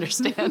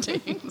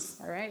misunderstandings.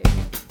 All right.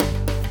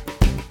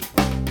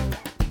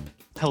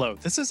 Hello,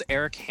 this is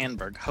Eric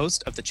Hanberg,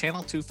 host of the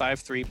Channel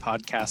 253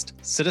 podcast,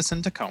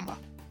 Citizen Tacoma.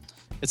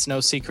 It's no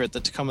secret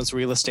that Tacoma's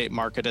real estate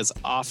market is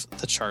off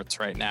the charts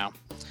right now.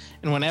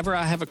 And whenever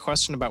I have a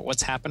question about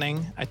what's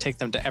happening, I take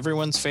them to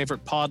everyone's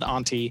favorite pod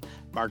auntie,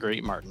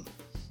 Marguerite Martin.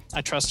 I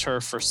trust her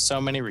for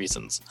so many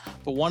reasons,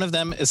 but one of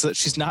them is that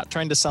she's not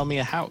trying to sell me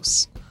a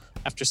house.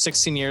 After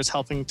 16 years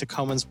helping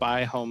Tacomans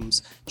buy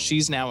homes,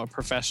 she's now a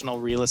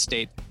professional real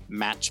estate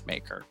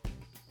matchmaker.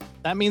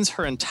 That means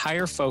her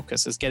entire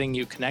focus is getting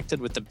you connected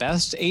with the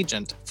best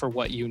agent for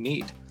what you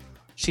need.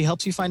 She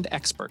helps you find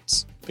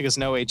experts, because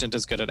no agent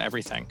is good at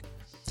everything.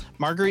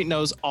 Marguerite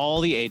knows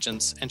all the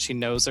agents, and she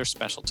knows their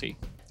specialty.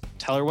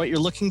 Tell her what you're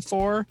looking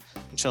for,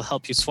 and she'll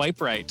help you swipe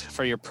right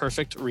for your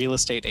perfect real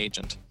estate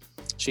agent.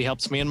 She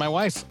helps me and my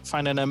wife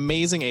find an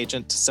amazing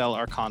agent to sell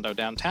our condo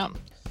downtown.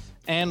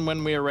 And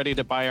when we are ready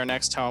to buy our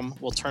next home,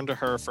 we'll turn to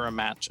her for a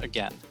match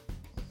again.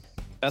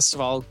 Best of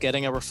all,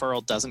 getting a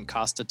referral doesn't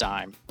cost a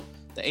dime.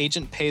 The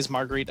agent pays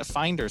Marguerite a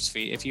finder's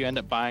fee if you end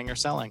up buying or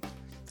selling.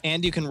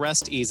 And you can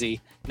rest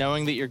easy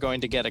knowing that you're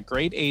going to get a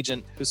great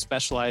agent who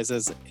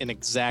specializes in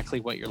exactly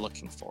what you're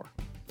looking for.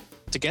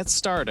 To get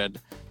started,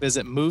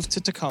 visit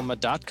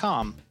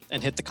movetotacoma.com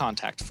and hit the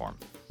contact form.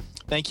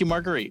 Thank you,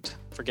 Marguerite,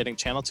 for getting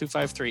Channel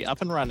 253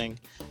 up and running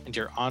and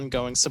your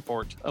ongoing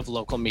support of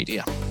local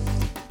media.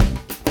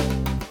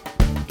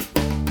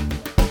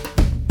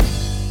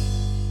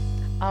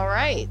 All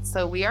right,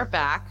 so we are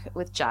back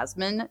with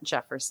Jasmine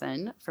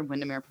Jefferson from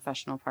Windermere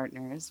Professional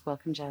Partners.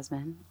 Welcome,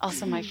 Jasmine.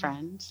 Also my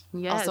friend.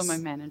 Yes. Also my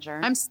manager.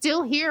 I'm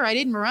still here. I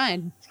didn't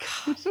run.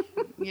 God,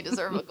 you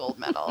deserve a gold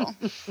medal.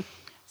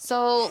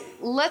 So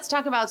let's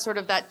talk about sort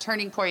of that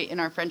turning point in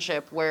our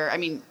friendship where, I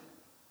mean,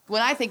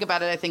 when I think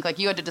about it, I think like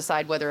you had to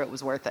decide whether it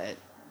was worth it.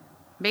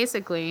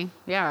 Basically,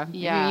 yeah.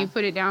 Yeah. I mean, you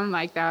put it down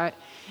like that.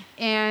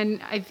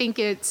 And I think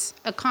it's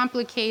a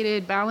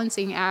complicated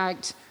balancing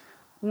act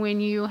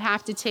when you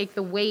have to take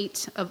the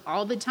weight of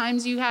all the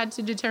times you had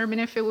to determine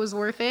if it was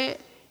worth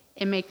it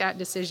and make that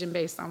decision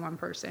based on one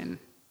person,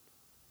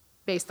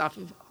 based off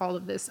of all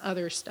of this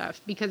other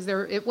stuff. Because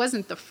it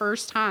wasn't the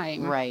first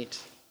time. Right.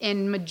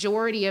 And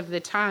majority of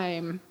the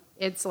time,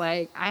 it's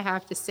like I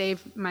have to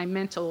save my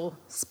mental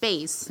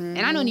space. And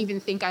I don't even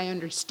think I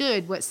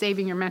understood what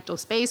saving your mental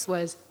space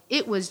was.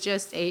 It was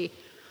just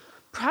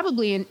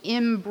probably an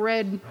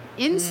inbred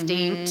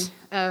instinct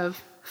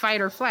of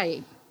fight or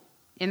flight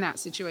in that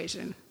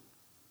situation.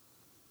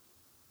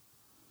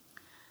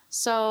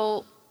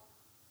 So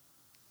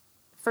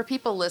for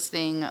people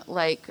listening,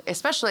 like,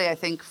 especially I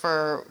think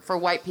for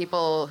white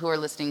people who are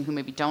listening who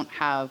maybe don't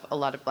have a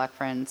lot of black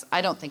friends,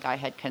 I don't think I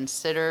had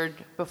considered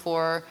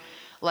before,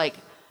 like,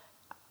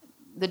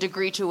 the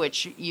degree to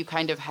which you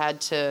kind of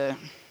had to,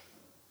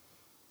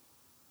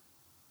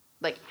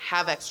 like,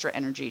 have extra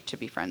energy to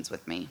be friends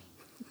with me.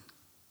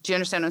 Do you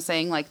understand what I'm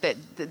saying? Like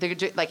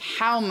like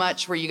how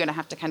much were you going to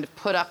have to kind of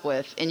put up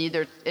with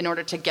in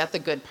order to get the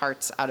good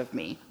parts out of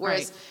me?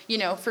 Whereas, you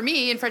know, for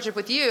me in friendship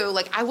with you,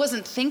 like I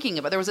wasn't thinking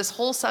about, there was this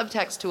whole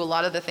subtext to a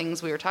lot of the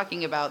things we were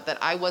talking about that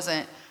I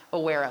wasn't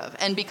aware of.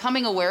 And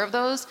becoming aware of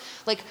those,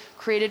 like,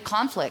 created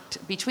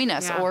conflict between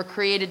us or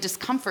created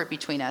discomfort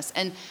between us.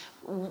 And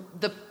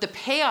the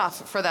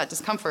payoff for that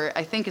discomfort,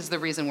 I think, is the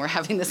reason we're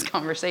having this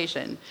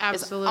conversation.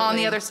 Absolutely. Is on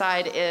the other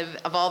side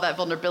of all that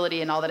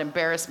vulnerability and all that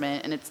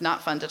embarrassment, and it's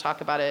not fun to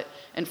talk about it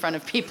in front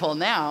of people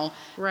now,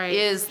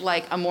 is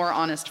like a more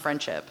honest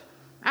friendship.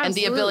 Absolutely. And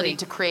the ability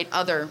to create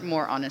other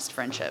more honest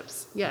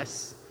friendships.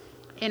 Yes.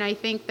 And I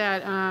think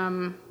that,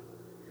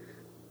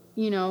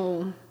 you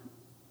know,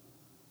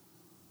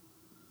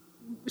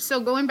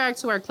 so going back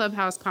to our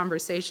Clubhouse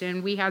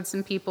conversation, we had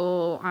some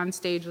people on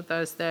stage with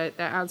us that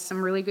asked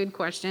some really good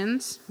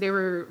questions. They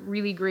were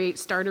really great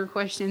starter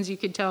questions. You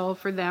could tell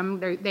for them,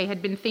 they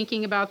had been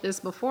thinking about this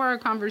before our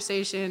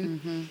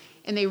conversation,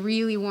 and they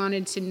really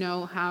wanted to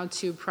know how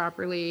to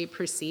properly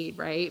proceed,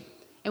 right?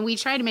 And we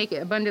try to make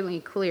it abundantly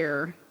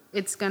clear.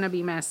 It's going to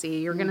be messy.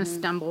 You're going to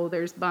stumble.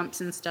 There's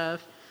bumps and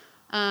stuff.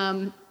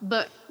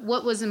 But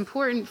what was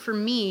important for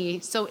me,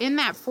 so in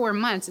that 4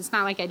 months, it's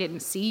not like I didn't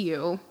see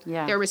you.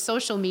 Yeah. There was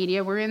social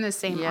media. We're in the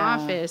same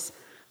office.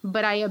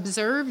 But I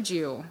observed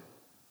you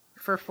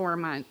for 4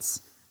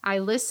 months. I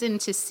listened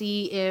to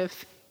see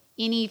if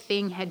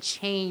anything had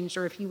changed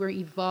or if you were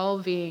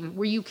evolving.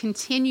 Were you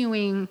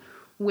continuing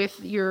with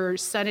your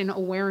sudden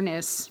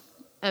awareness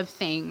of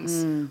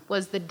things?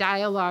 Was the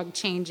dialogue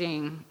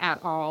changing at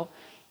all?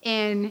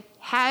 And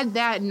had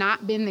that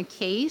not been the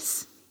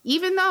case,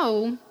 even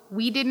though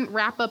we didn't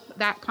wrap up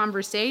that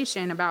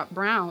conversation about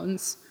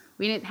Browns.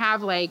 We didn't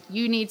have like,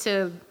 you need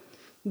to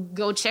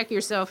go check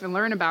yourself and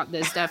learn about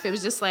this stuff. It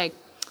was just like,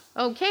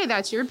 okay,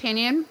 that's your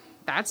opinion.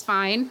 That's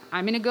fine.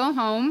 I'm going to go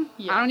home.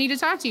 I don't need to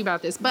talk to you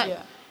about this.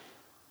 But,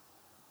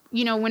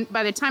 you know,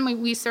 by the time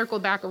we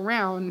circled back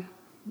around,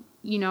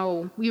 you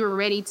know, we were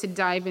ready to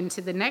dive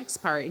into the next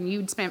part. And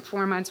you'd spent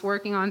 4 months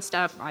working on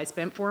stuff. I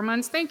spent 4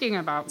 months thinking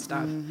about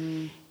stuff.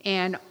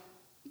 And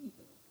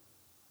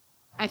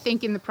I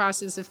think in the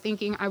process of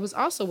thinking, I was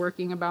also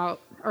working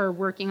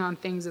on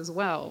things as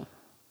well,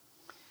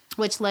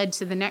 which led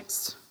to the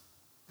next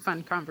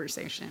fun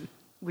conversation.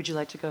 Would you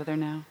like to go there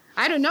now?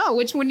 I don't know.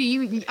 Which one do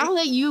you? I'll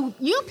let you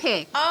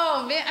pick.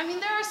 Oh man, I mean,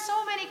 there are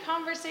so many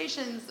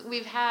conversations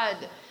we've had.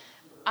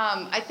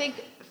 I think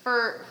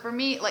for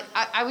me, like,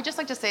 I would just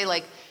like to say,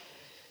 like,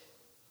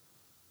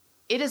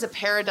 it is a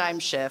paradigm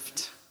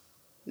shift.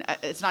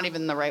 It's not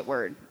even the right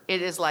word.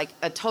 It is like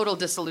a total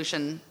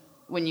dissolution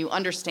when you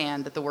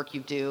understand that the work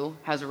you do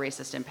has a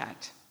racist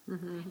impact.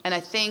 And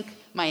I think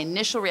my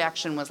initial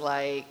reaction was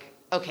like,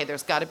 okay,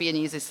 there's got to be an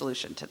easy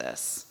solution to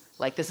this.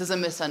 Like, this is a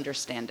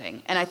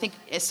misunderstanding. And I think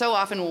so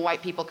often when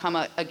white people come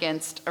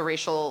against a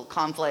racial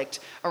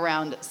conflict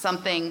around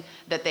something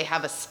that they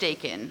have a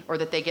stake in or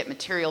that they get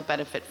material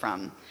benefit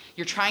from,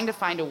 you're trying to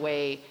find a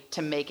way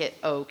to make it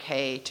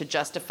okay to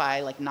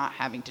justify, like, not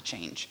having to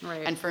change.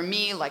 Right. And for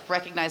me, like,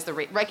 recognizing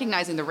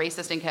the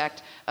racist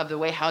impact of the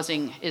way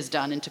housing is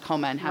done in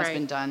Tacoma and has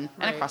been done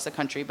and across the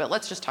country. But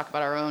let's just talk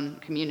about our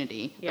own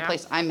community, the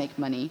place I make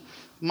money.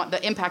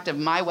 The impact of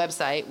my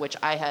website, which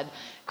I had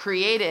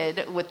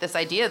created with this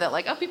idea that,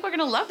 like, oh, people are going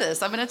to love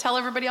this. I'm going to tell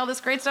everybody all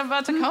this great stuff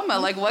about Tacoma.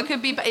 Like, what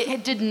could be?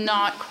 It did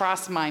not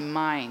cross my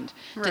mind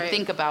to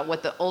think about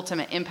what the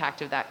ultimate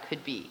impact of that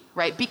could be,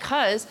 right?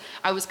 Because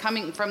I was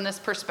coming from this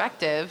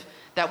perspective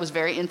that was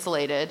very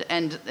insulated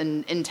and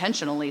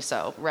intentionally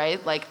so,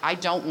 right? Like, I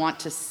don't want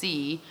to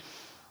see.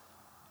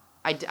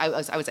 I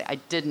would say I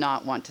did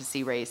not want to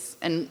see race.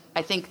 And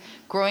I think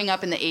growing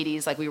up in the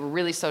 80s, like, we were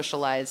really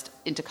socialized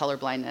into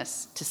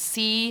colorblindness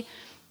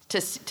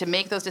to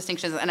make those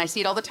distinctions. And I see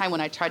it all the time when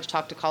I try to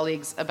talk to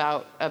colleagues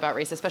about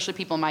race, especially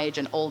people my age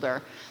and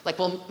older. Like,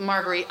 well,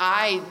 Marguerite,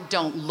 I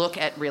don't look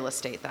at real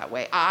estate that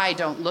way. I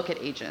don't look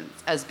at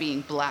agents as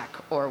being black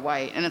or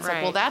white. And it's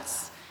like, well,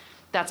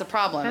 that's a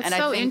problem. That's and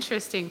so I think,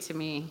 interesting to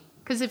me.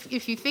 Because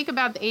if you think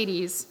about the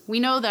 80s, we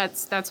know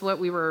that's what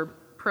we were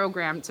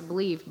programmed to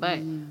believe. But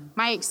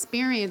my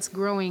experience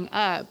growing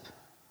up,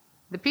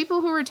 the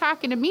people who were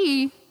talking to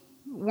me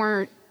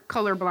weren't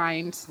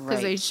colorblind.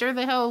 Because they sure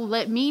the hell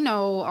let me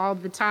know all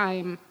the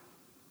time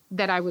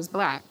that I was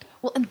black.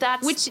 Well, and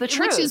that's the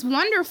truth. Which is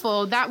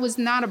wonderful. That was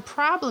not a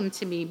problem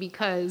to me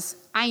because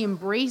I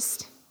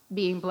embraced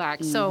being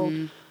black. So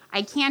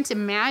I can't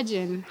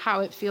imagine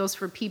how it feels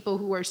for people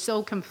who are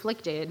so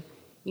conflicted.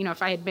 You know,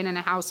 if I had been in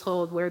a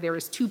household where there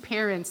was two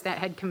parents that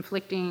had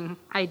conflicting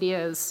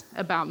ideas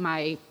about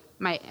my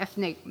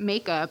ethnic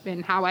makeup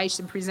and how I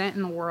should present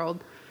in the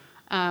world.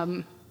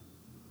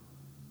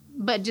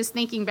 But just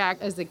thinking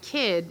back as a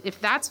kid, if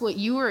that's what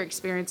you were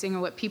experiencing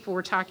and what people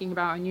were talking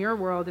about in your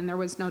world, and there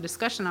was no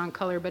discussion on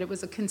color, but it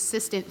was a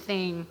consistent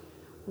thing,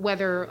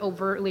 whether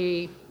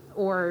overtly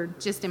or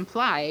just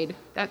implied,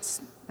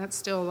 that's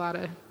still a lot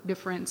of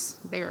difference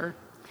there.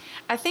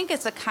 I think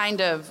it's a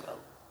kind of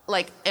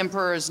like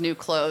emperor's new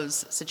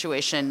clothes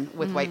situation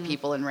with white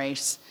people and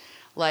race.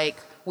 Like,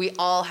 we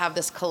all have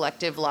this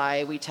collective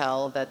lie we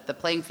tell that the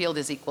playing field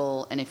is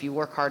equal, and if you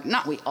work hard,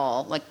 not we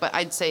all, like, but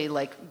I'd say,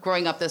 like,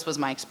 growing up, this was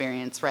my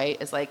experience, right?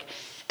 It's like,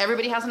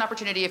 everybody has an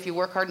opportunity. If you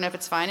work hard enough,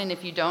 it's fine. And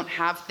if you don't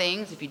have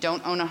things, if you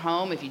don't own a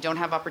home, if you don't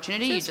have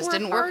opportunity, you just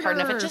didn't work hard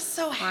enough. It just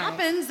so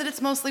happens that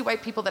it's mostly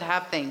white people that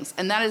have things.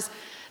 And that is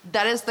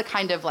the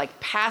kind of, like,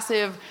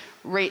 passive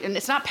rate, and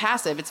it's not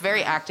passive, it's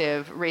very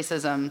active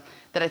racism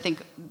that I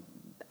think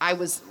I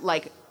was,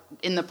 like,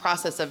 in the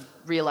process of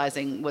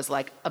realizing was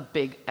like a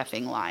big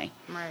effing lie.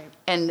 Right.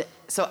 And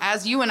so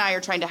as you and I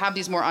are trying to have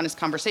these more honest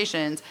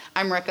conversations,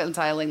 I'm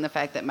reconciling the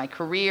fact that my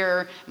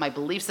career, my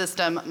belief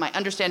system, my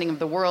understanding of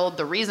the world,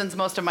 the reasons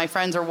most of my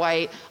friends are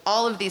white,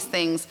 all of these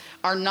things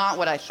are not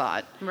what I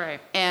thought. Right.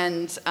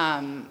 And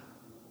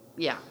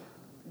yeah,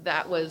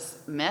 that was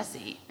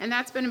messy. And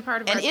that's been a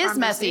part of our conversation. And is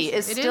messy.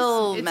 It's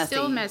still messy. It's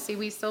still messy.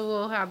 We still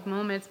will have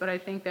moments, but I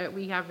think that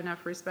we have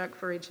enough respect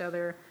for each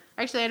other.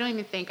 Actually, I don't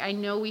even think. I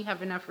know we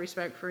have enough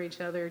respect for each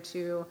other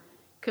to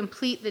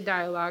complete the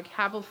dialogue,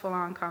 have a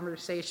full-on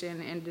conversation,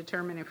 and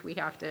determine if we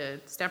have to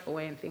step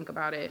away and think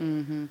about it.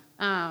 Mm-hmm.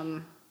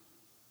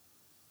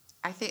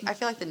 I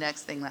feel like the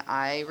next thing that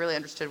I really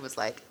understood was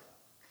like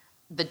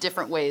the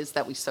different ways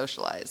that we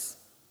socialize.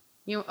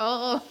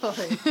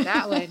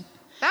 That one.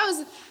 That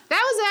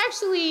was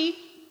actually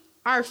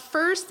our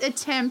first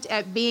attempt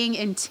at being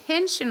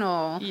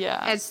intentional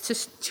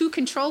as to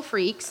control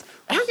freaks.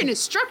 We're going to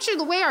structure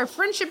the way our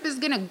friendship is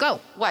going to go.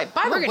 Why?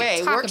 By the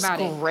way, works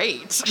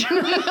great.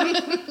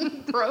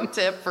 Pro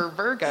tip for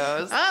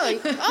Virgos.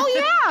 Oh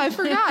yeah, I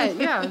forgot.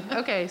 Yeah.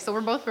 Okay, so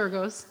we're both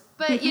Virgos.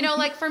 But, you know,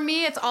 like, for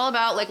me, it's all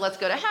about, like, let's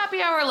go to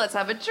happy hour, let's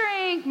have a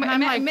drink.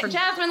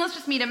 Jasmine, let's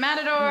just meet at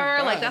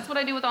Matador. Like, that's what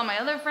I do with all my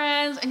other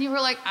friends. And you were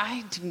like,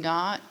 I do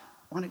not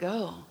want to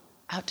go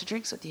out to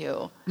drinks with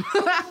you.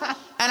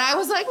 And I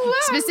was like, well,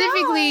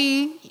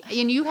 specifically,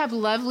 and you have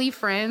lovely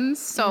friends,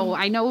 so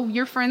I know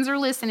your friends are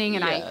listening,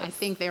 and I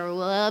think they're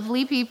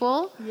lovely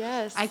people.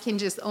 Yes. I can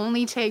just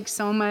only take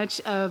so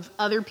much of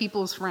other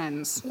people's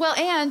friends. Well,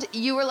 and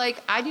you were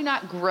like, I do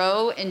not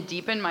grow and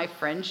deepen my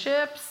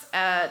friendships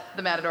at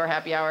the Matador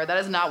happy hour. That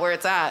is not where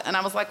it's at. And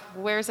I was like,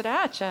 where's it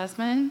at,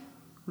 Jasmine?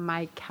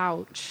 My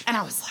couch. And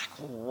I was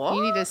like, what?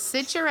 You need to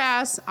sit your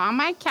ass on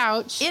my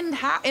couch. In a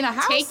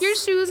house? Take your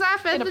shoes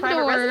off at the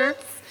door.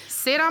 Residence?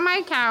 Sit on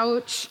my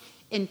couch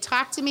and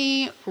talk to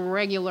me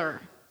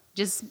regular.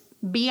 Just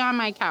be on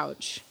my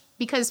couch.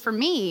 Because for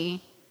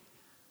me,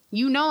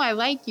 you know I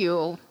like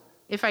you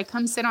if I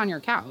come sit on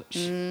your couch.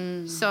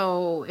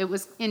 So it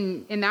was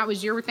and that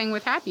was your thing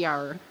with happy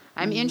hour.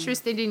 I'm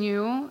interested in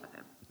you.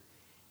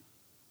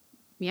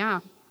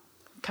 Yeah.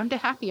 Come to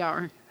happy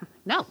hour.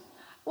 No.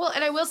 Well,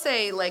 and I will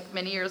say, like,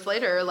 many years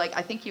later, like,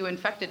 I think you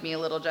infected me a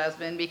little,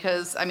 Jasmine,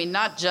 because, I mean,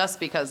 not just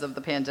because of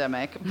the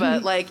pandemic,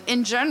 but, like,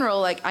 in general,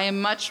 like, I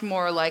am much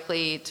more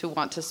likely to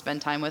want to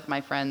spend time with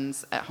my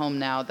friends at home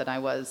now than I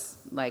was,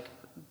 like,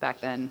 back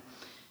then.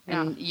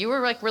 And you were,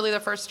 like, really the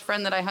first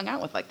friend that I hung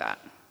out with like that.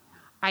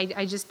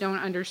 I just don't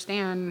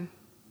understand.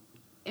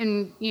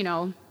 And, you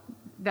know,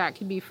 that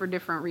could be for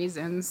different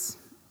reasons.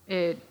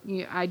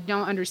 I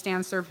don't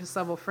understand surface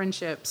level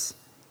friendships.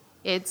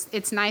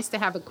 It's nice to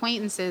have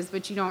acquaintances,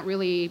 but you don't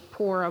really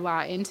pour a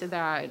lot into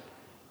that.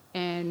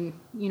 And,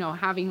 you know,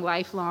 having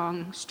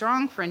lifelong,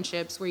 strong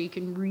friendships where you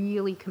can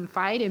really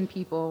confide in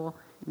people,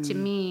 to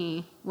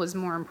me, was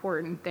more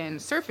important than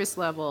surface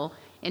level.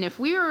 And if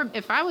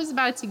I was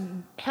about to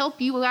help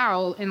you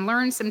out and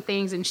learn some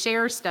things and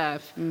share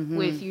stuff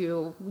with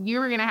you, you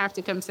were going to have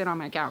to come sit on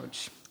my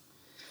couch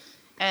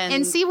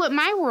and see what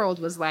my world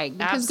was like.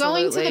 Because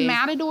going to the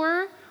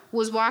Matador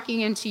was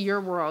walking into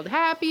your world.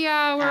 Happy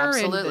hour.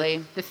 Absolutely.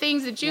 And the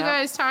things that you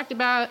guys talked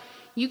about.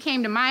 You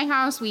came to my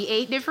house. We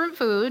ate different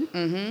food.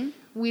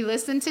 We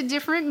listened to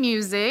different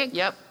music.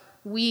 Yep.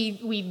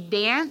 We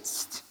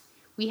danced.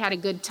 We had a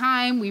good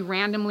time. We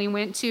randomly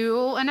went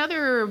to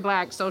another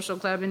black social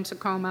club in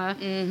Tacoma.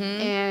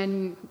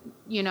 And,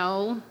 you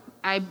know,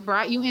 I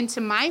brought you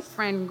into my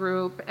friend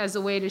group as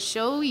a way to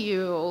show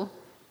you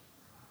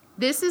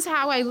this is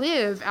how I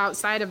live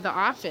outside of the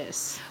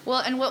office. Well,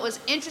 and what was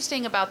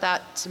interesting about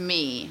that to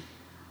me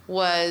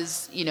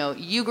was, you know,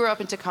 you grew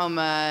up in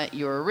Tacoma,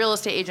 you were a real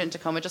estate agent in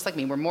Tacoma, just like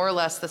me. We're more or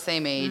less the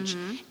same age.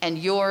 And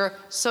your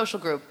social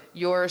group,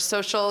 your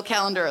social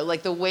calendar,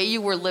 like the way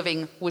you were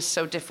living was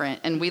so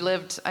different. And we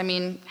lived, I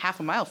mean, half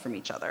a mile from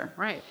each other.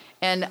 Right.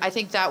 And I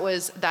think that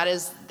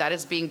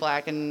is being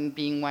black and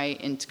being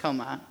white in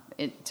Tacoma.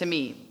 To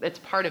me, it's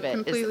part of it.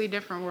 Completely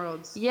different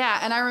worlds. Yeah,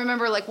 and I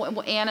remember like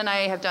Ann and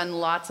I have done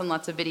lots and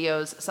lots of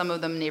videos, some of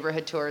them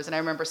neighborhood tours, and I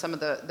remember some of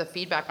the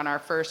feedback on our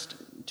first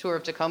tour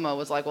of Tacoma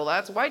was like, well,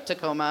 that's white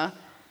Tacoma.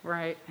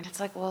 Right. And it's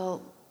like,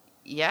 well,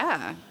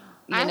 yeah.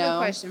 I have a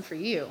question for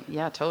you.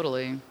 Yeah,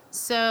 totally.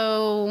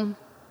 So,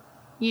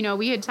 you know,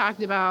 we had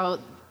talked about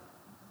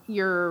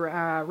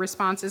your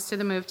responses to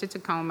the move to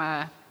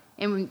Tacoma,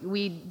 and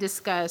we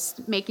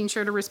discussed making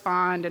sure to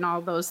respond and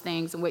all those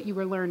things and what you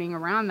were learning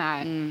around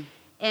that. And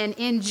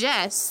in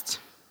jest,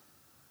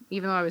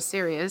 even though I was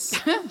serious,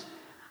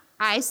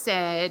 I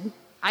said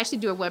I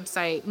should do a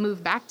website,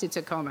 Move Back to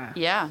Tacoma.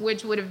 Yeah.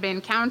 Which would have been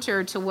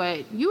counter to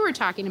what you were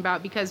talking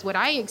about, because what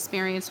I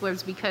experienced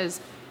was because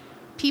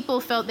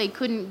people felt they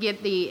couldn't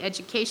get the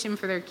education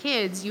for their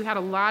kids. You had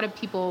a lot of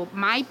people,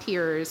 my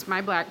peers,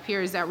 my black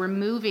peers, that were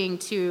moving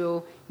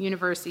to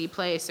University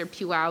Place or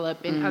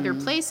Puyallup and other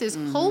places,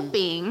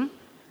 hoping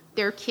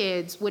their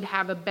kids would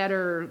have a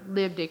better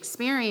lived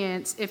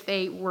experience if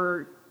they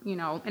were, you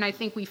know, and I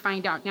think we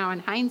find out now in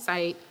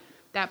hindsight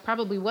that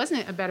probably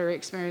wasn't a better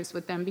experience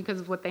with them because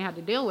of what they had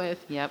to deal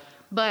with. Yep.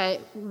 But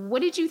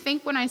what did you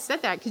think when I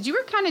said that? Because you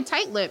were kind of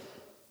tight-lipped.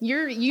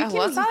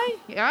 Was I?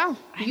 Yeah.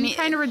 You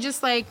kind of were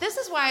just like, this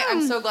is why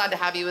I'm so glad to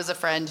have you as a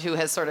friend who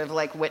has sort of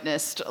like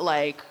witnessed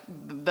like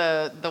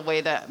the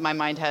way that my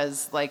mind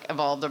has like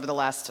evolved over the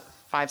last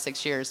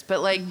 5-6 years.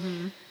 But like,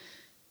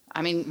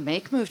 I mean,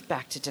 Make moved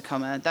back to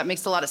Tacoma. That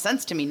makes a lot of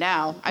sense to me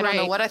now. I don't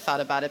know what I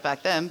thought about it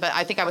back then, but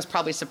I think I was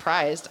probably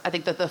surprised. I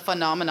think that the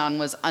phenomenon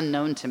was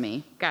unknown to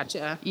me.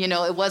 Gotcha. You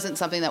know, it wasn't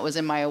something that was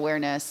in my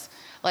awareness.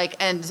 Like,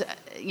 and,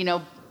 you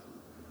know,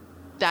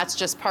 that's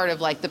just part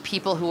of like the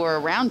people who were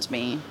around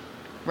me,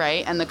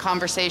 right? And the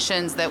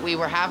conversations that we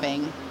were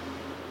having.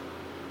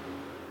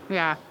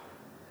 Yeah.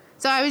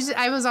 So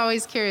I was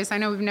always curious. I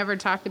know we've never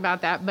talked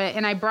about that,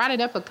 and I brought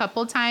it up a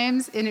couple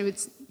times, and it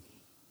was,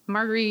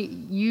 Marguerite,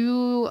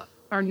 you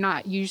are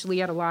not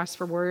usually at a loss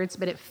for words,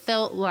 but it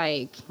felt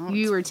like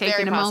you were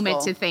taking a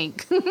moment to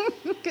think,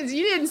 because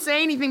you didn't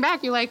say anything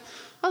back. You're like,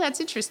 oh, that's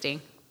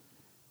interesting.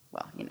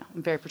 Well, you know,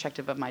 I'm very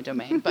protective of my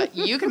domain, but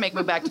you can make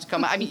Move Back to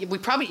Tacoma. I mean,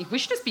 we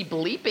should just be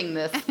bleeping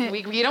this.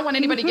 We don't want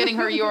anybody getting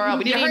her URL.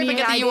 We need to hurry up and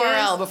get the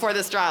URL before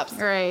this drops.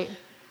 Right.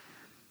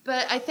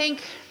 But I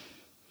think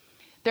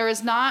there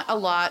is not a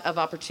lot of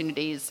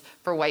opportunities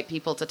for white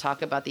people to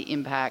talk about the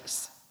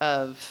impacts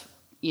of,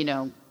 you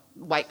know,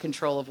 white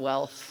control of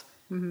wealth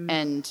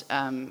and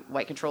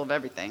white control of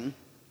everything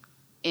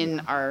in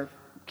our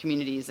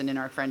communities and in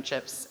our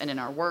friendships and in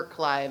our work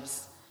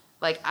lives.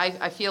 Like,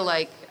 I feel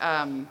like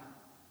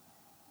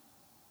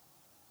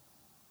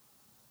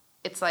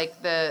it's like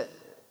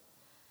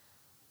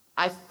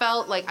I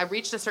felt like I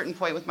reached a certain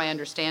point with my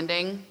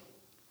understanding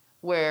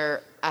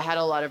where I had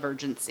a lot of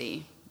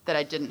urgency that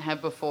I didn't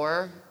have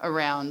before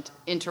around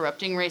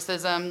interrupting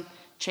racism,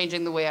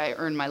 changing the way I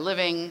earn my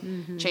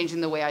living,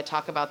 changing the way I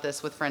talk about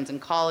this with friends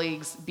and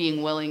colleagues,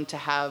 being willing to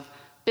have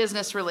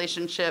business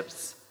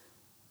relationships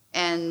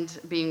and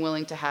being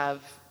willing to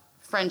have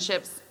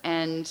friendships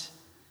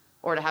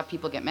or to have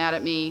people get mad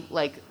at me.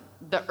 Like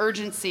the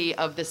urgency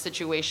of this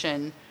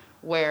situation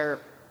where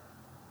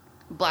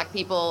Black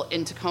people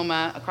in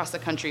Tacoma, across the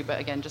country, but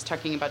again, just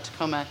talking about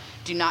Tacoma,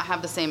 do not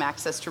have the same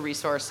access to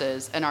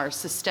resources and are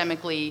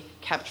systemically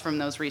kept from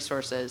those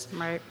resources.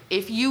 Right.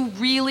 If you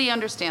really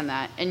understand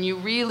that and you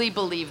really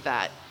believe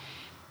that,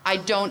 I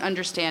don't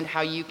understand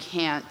how you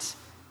can't,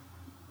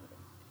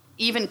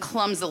 even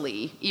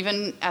clumsily,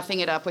 even effing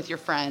it up with your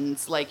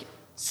friends, like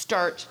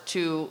start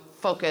to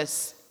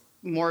focus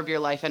more of your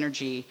life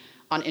energy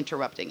on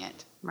interrupting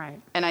it.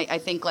 Right. And I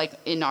think like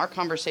in our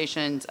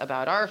conversations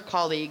about our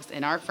colleagues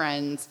and our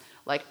friends,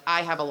 like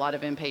I have a lot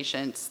of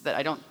impatience that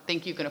I don't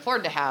think you can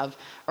afford to have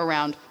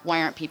around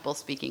why aren't people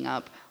speaking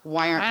up?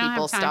 Why aren't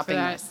people stopping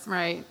this?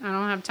 Right. I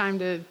don't have time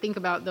to think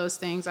about those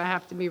things. I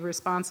have to be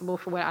responsible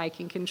for what I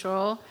can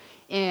control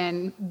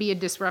and be a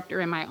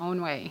disruptor in my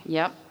own way.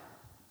 Yep.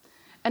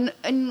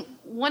 And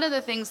one of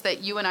the things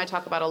that you and I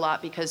talk about a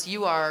lot, because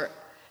you are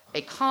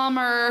a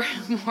calmer,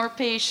 more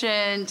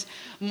patient,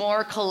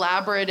 more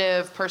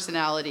collaborative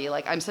personality.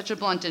 Like I'm such a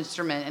blunt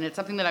instrument, and it's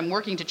something that I'm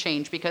working to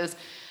change because,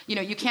 you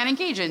know, you can't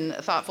engage in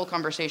thoughtful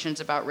conversations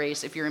about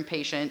race if you're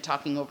impatient,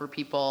 talking over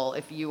people,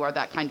 if you are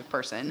that kind of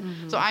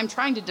person. So I'm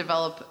trying to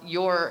develop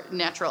your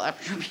natural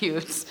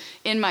attributes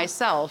in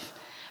myself,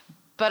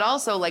 but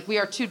also like we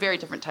are two very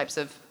different types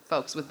of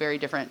folks with very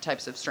different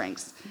types of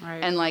strengths. Right.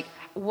 And like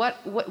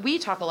what we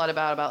talk a lot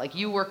about like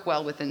you work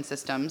well within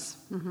systems.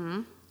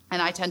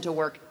 And I tend to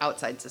work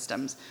outside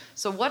systems.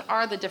 So what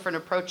are the different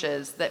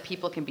approaches that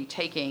people can be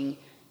taking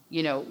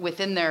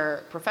within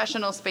their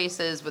professional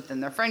spaces, within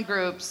their friend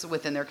groups,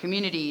 within their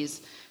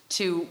communities,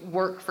 to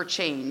work for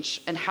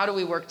change? And how do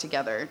we work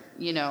together?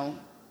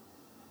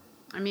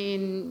 I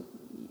mean,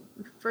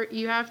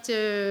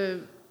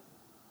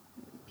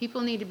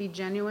 people need to be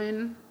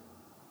genuine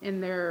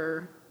in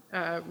their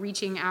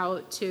reaching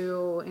out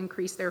to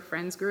increase their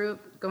friends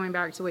group. Going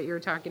back to what you were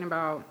talking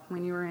about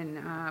when you were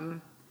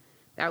in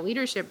that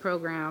leadership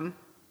program,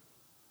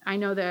 I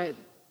know that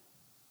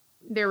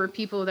there were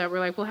people that were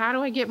like, well, how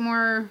do I get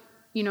more,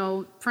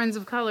 friends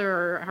of color,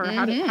 or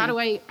how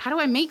do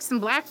I make some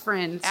Black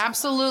friends?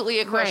 Absolutely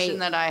a question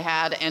that I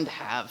had and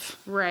have.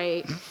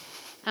 Right.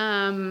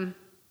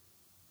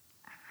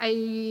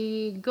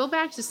 I go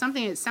back to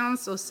something that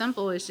sounds so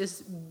simple. It's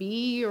just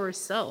be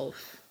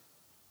yourself.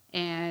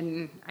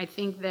 And I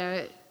think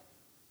that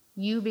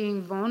you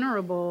being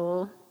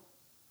vulnerable,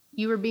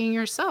 you were being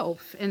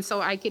yourself. And so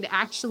I could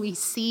actually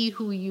see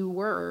who you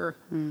were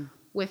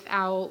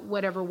without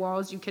whatever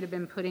walls you could have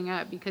been putting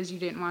up because you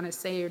didn't want to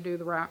say or do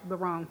the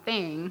wrong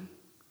thing.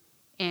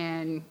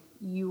 And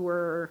you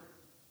were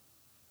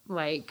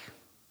like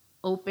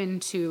open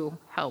to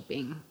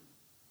helping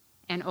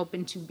and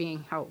open to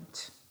being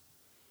helped.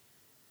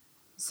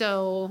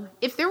 So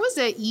if there was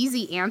an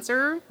easy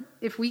answer,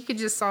 if we could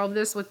just solve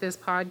this with this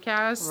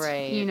podcast,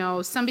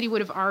 right, somebody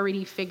would have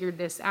already figured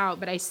this out.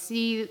 But I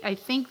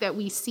think that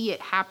we see it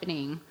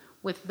happening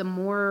with the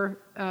more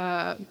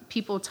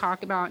people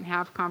talk about and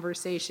have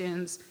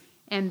conversations,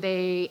 and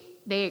they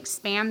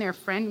expand their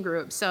friend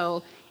group.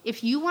 So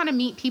if you want to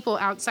meet people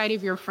outside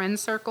of your friend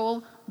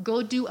circle,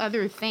 go do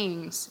other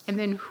things. And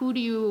then who do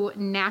you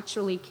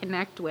naturally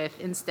connect with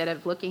instead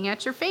of looking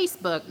at your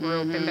Facebook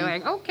group and be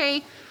like,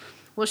 okay,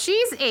 well,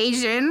 she's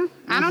Asian.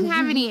 I don't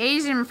have any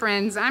Asian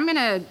friends. I'm going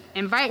to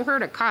invite her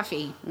to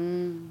coffee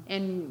and,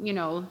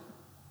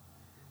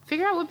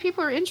 figure out what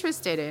people are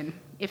interested in.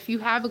 If you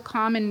have a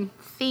common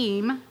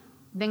theme,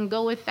 then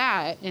go with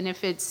that. And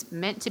if it's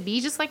meant to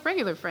be just like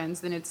regular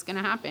friends, then it's going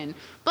to happen.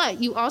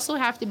 But you also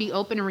have to be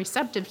open and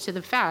receptive to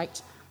the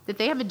fact that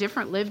they have a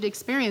different lived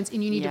experience,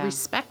 and you need to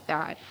respect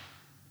that.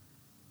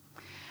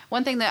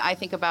 One thing that I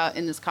think about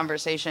in this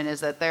conversation is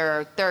that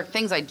there are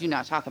things I do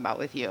not talk about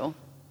with you.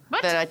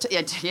 What? That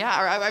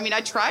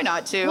I try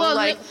not to.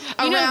 Well,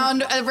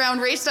 around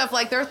race stuff,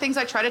 there are things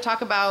I try to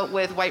talk about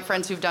with white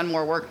friends who've done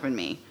more work than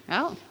me.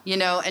 Oh.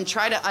 And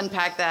try to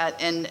unpack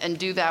that and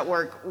do that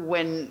work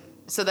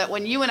so that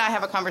when you and I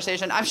have a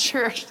conversation, I'm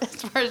sure as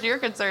far as you're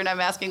concerned,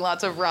 I'm asking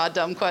lots of raw,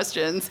 dumb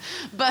questions.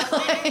 But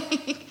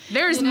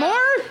there's more?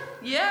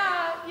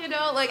 Yeah,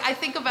 I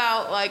think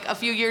about a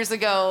few years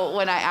ago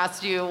when I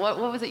asked you, what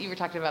was it you were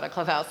talking about at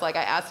Clubhouse? I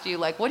asked you,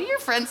 what do your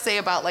friends say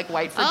about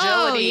white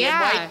fragility and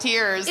white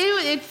tears?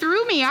 It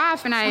threw me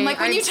off, and I'm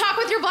when you talk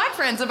with your Black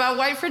friends about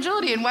white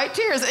fragility and white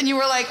tears, and you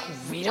were like,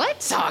 we don't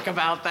talk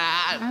about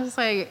that. I was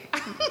like,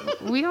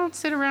 we don't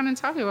sit around and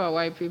talk about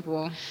white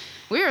people.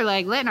 We were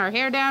letting our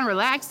hair down,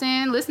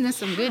 relaxing, listening to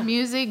some good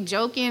music,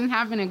 joking,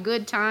 having a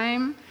good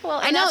time. Well,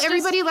 I know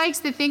everybody likes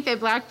to think that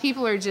Black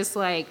people are just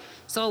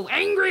so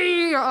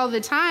angry all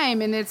the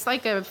time, and it's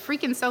like a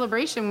freaking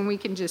celebration when we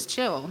can just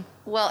chill.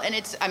 Well, and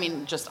it's,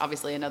 just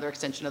obviously another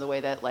extension of the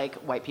way that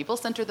white people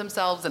center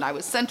themselves, and I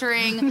was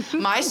centering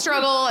my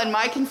struggle and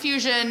my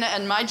confusion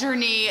and my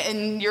journey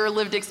and your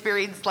lived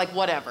experience,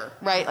 whatever,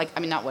 right?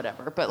 Not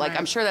whatever, but right.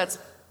 I'm sure that's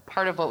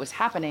part of what was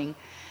happening.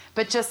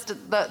 But just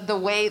the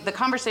way, the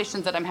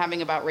conversations that I'm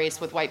having about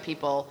race with white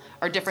people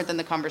are different than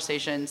the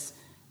conversations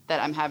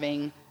that I'm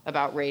having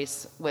about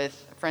race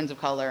with friends of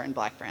color and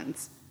Black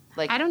friends.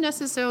 I don't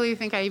necessarily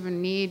think I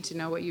even need to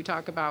know what you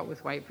talk about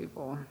with white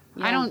people.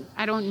 Yeah.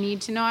 I don't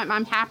need to know it.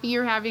 I'm happy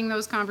you're having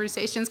those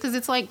conversations because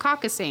it's like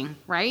caucusing,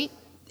 right?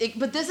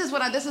 But this is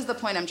the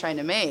point I'm trying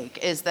to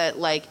make, is that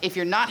if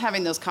you're not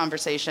having those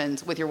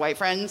conversations with your white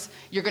friends,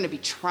 you're going to be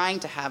trying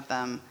to have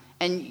them,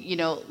 and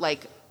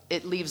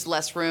it leaves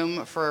less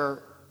room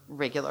for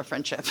regular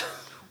friendship.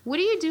 What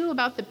do you do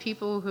about the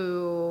people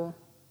who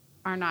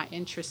are not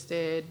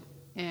interested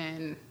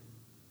in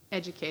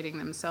educating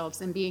themselves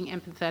and being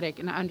empathetic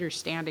and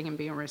understanding and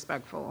being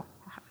respectful?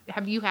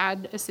 Have you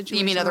had a situation?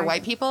 You mean other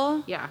white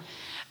people? Yeah.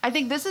 I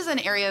think this is an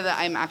area that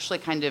I'm actually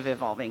kind of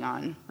evolving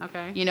on.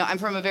 Okay. I'm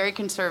from a very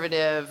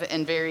conservative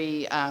and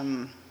very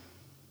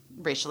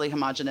racially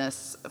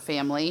homogenous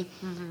family.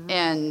 Mm-hmm.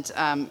 And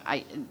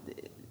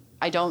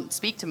I don't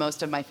speak to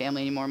most of my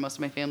family anymore. Most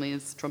of my family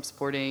is Trump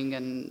supporting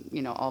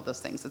and, all those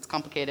things. It's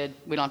complicated.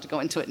 We don't have to go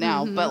into it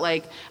now. Mm-hmm.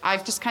 But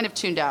I've just kind of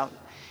tuned out.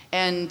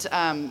 And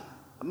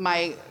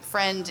my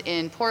friend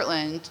in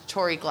Portland,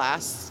 Tori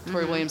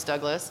Williams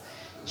Douglas,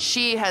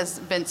 she has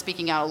been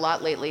speaking out a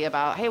lot lately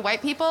about, hey,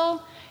 white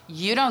people,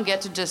 you don't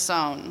get to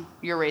disown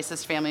your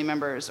racist family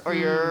members or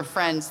your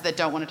friends that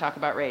don't want to talk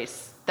about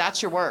race.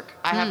 That's your work.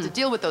 I have to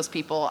deal with those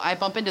people. I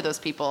bump into those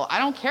people. I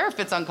don't care if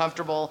it's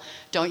uncomfortable.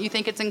 Don't you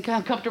think it's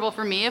uncomfortable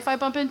for me if I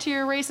bump into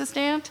your racist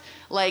aunt?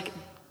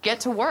 get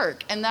to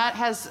work. And that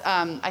has,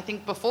 I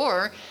think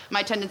before,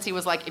 my tendency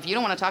was like, if you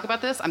don't want to talk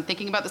about this, I'm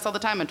thinking about this all the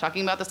time, I'm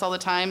talking about this all the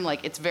time.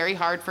 Like, it's very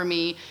hard for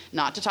me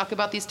not to talk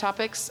about these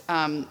topics.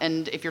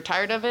 And if you're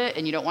tired of it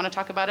and you don't want to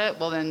talk about it,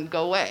 well, then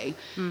go away.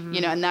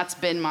 You know, and that's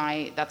been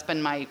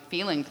my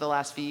feeling for the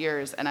last few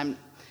years. And I'm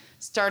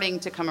starting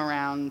to come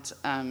around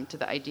to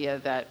the idea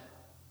that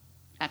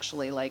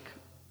actually, like,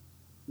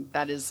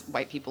 that is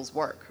white people's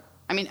work.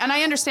 I mean, and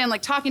I understand,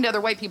 like, talking to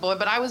other white people,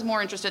 but I was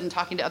more interested in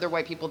talking to other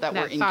white people that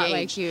were engaged. Thought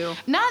like you.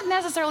 Not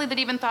necessarily that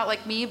even thought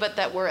like me, but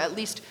that were at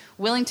least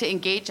willing to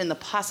engage in the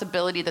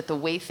possibility that the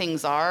way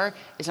things are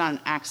is not an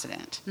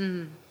accident.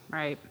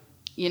 Right.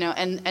 You know,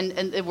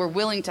 and we're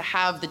willing to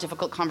have the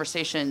difficult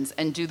conversations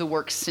and do the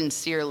work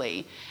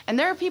sincerely. And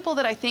there are people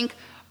that I think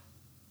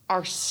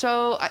are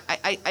so,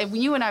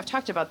 you and I have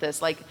talked about this,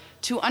 like,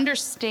 to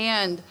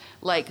understand,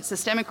 like,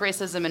 systemic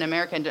racism in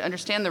America and to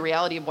understand the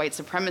reality of white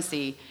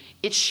supremacy,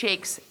 it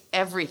shakes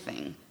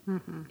everything.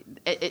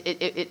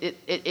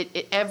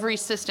 Every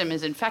system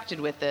is infected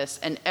with this,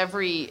 and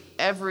every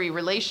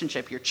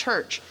relationship, your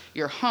church,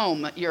 your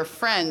home, your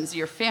friends,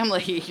 your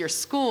family, your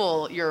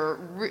school,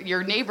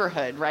 your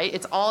neighborhood, right?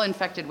 It's all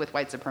infected with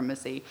white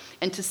supremacy.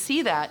 And to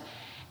see that,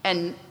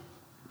 and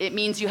it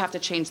means you have to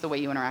change the way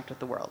you interact with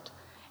the world.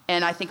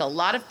 And I think a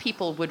lot of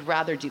people would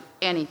rather do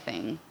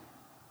anything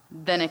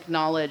than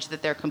acknowledge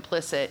that they're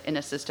complicit in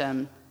a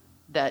system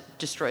that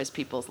destroys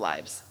people's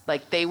lives.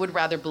 Like, they would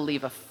rather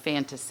believe a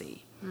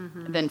fantasy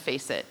than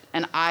face it.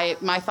 And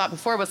my thought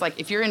before was like,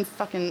 if you're in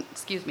freaking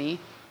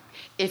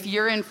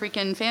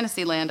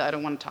fantasy land, I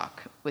don't want to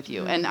talk with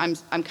you. And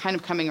I'm kind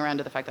of coming around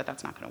to the fact that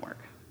that's not going to work.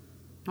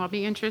 I'll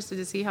be interested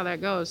to see how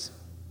that goes.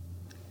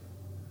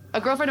 A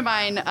girlfriend of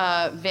mine,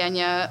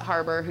 Vanya Kent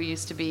Harbor, who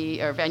used to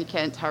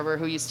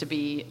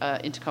be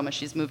in Tacoma,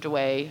 she's moved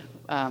away.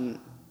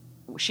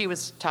 She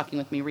was talking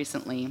with me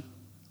recently,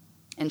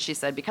 and she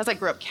said, because I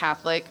grew up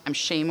Catholic, I'm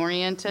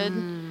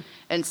shame-oriented.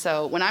 And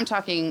so when I'm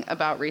talking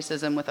about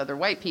racism with other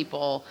white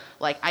people,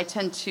 like, I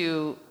tend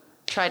to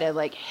try to,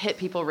 like, hit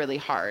people really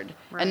hard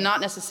and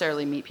not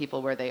necessarily meet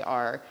people where they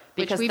are.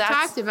 Because we've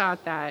talked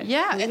about that.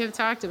 Yeah. We have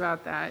talked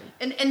about that.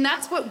 And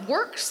that's what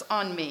works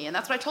on me. And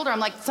that's what I told her. I'm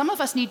like, some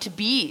of us need to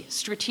be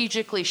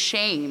strategically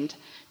shamed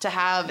to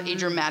have a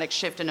dramatic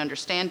shift in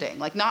understanding.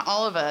 Like, not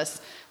all of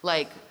us,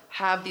 like,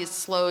 have these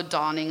slow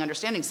dawning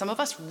understandings. Some of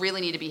us really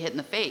need to be hit in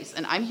the face.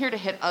 And I'm here to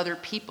hit other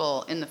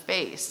people in the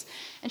face.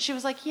 And she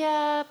was like,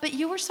 yeah, but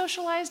you were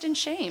socialized in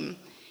shame.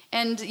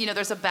 And, you know,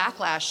 there's a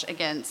backlash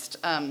against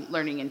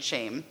learning in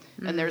shame.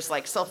 And there's,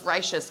 like,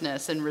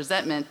 self-righteousness and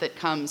resentment that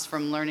comes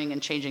from learning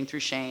and changing through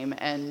shame.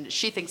 And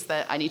she thinks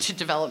that I need to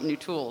develop new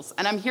tools.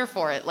 And I'm here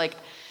for it. Like,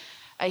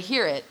 I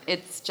hear it.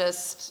 It's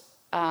just,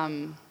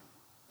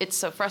 it's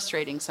so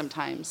frustrating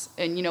sometimes.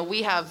 And, you know,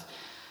 we have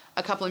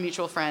a couple of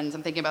mutual friends.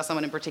 I'm thinking about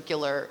someone in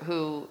particular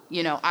who,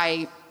 you know,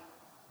 I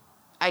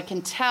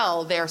can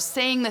tell they're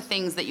saying the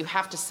things that you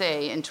have to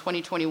say in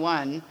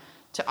 2021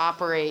 to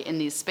operate in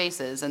these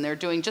spaces, and they're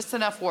doing just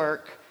enough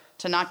work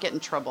to not get in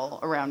trouble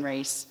around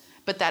race.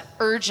 But that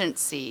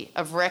urgency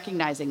of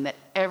recognizing that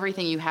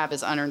everything you have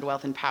is unearned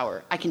wealth and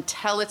power, I can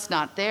tell it's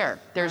not there.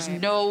 There's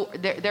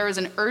there is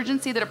an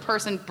urgency that a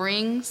person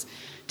brings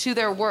to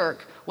their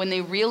work when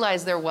they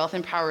realize their wealth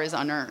and power is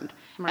unearned.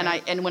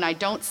 Right. And when I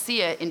don't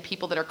see it in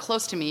people that are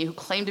close to me who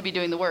claim to be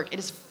doing the work, it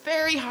is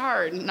very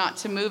hard not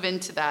to move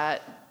into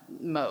that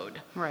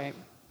mode. Right.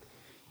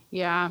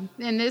 Yeah,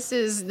 and this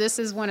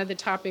is one of the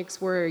topics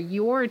where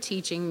you're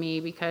teaching me,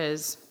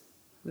 because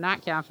I'm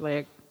not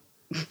Catholic,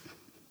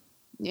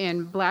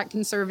 and Black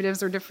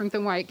conservatives are different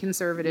than white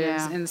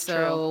conservatives, and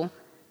so,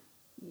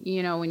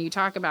 you know, when you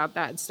talk about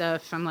that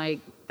stuff, I'm like,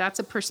 that's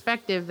a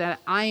perspective that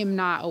I am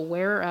not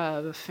aware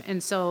of.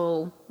 And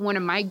so one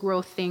of my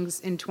growth things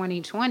in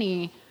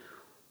 2020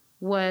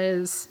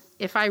 was,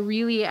 if I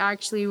really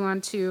actually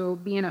want to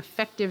be an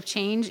effective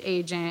change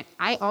agent,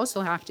 I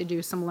also have to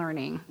do some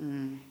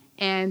learning.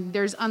 And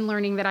there's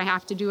unlearning that I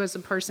have to do as a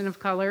person of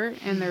color.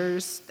 And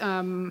there's,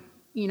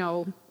 you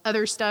know,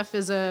 other stuff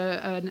as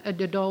an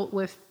adult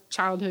with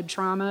childhood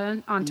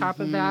trauma on top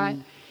of that.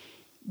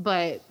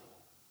 But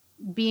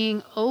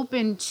being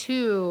open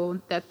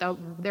to that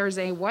there's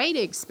a white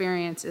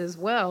experience as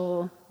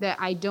well that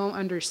I don't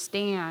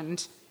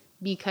understand,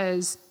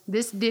 because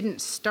this didn't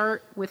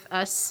start with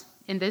us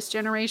in this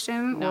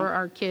generation or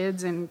our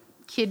kids and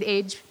kid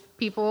age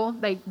people.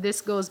 Like,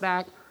 this goes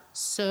back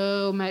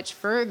so much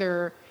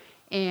further,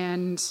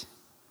 and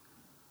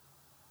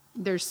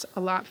there's a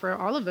lot for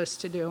all of us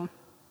to do.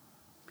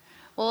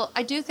 Well,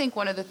 I do think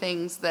one of the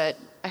things that,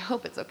 I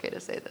hope it's okay to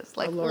say this,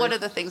 like, one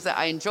of the things that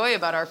I enjoy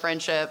about our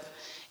friendship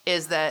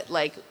is that,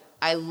 like,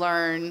 I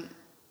learn,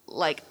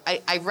 like,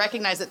 I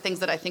recognize that things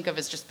that I think of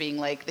as just being,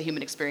 like, the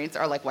human experience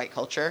are, like, white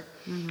culture.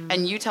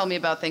 And you tell me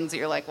about things that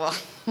you're like, well,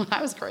 when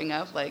I was growing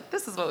up, like,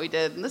 this is what we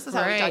did, and this is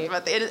how we talked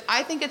about it.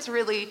 I think it's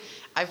really,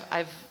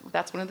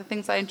 that's one of the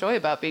things I enjoy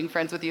about being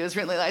friends with you, is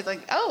really,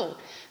 like, oh,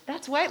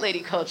 that's white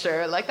lady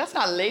culture. Like, that's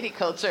not lady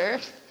culture.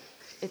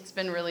 It's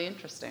been really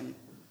interesting.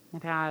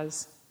 It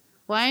has.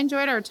 Well, I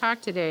enjoyed our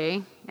talk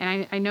today,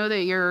 and I know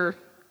that you're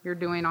you're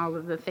doing all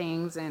of the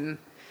things, and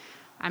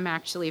I'm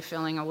actually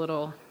feeling a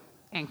little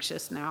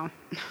anxious now.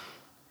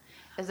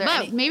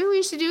 But maybe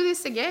we should do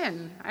this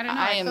again. I don't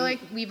know. I feel like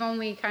we've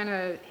only kind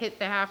of hit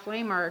the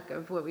halfway mark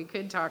of what we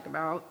could talk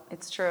about.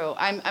 It's true.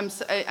 I'm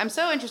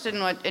so interested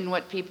in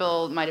what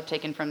people might have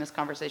taken from this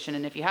conversation.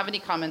 And if you have any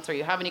comments or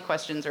you have any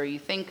questions or you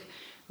think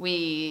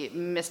we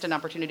missed an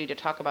opportunity to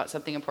talk about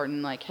something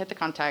important, like hit the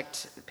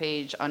contact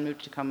page on Move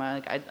to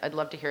Tacoma. I'd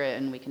love to hear it,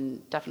 and we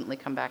can definitely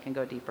come back and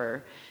go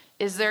deeper.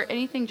 Is there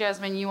anything,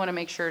 Jasmine, you want to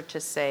make sure to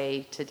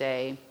say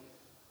today?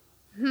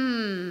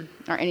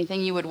 Or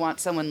anything you would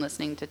want someone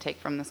listening to take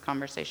from this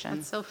conversation?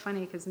 It's so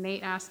funny because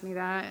Nate asked me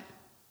that,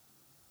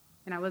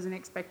 and I wasn't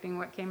expecting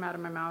what came out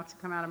of my mouth to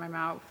come out of my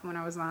mouth when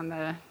I was on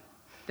the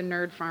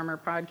Nerd Farmer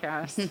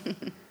podcast.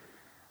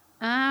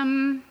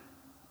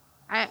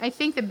 I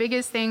think the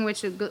biggest thing,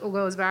 which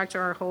goes back to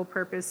our whole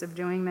purpose of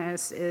doing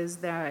this, is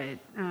that,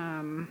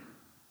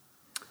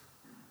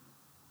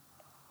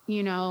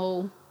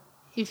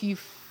 if you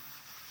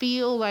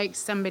feel like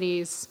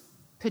somebody's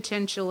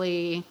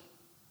potentially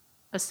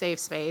a safe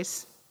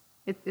space,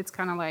 it's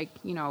kind of like,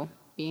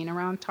 being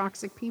around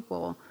toxic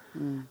people.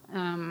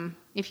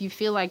 If you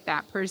feel like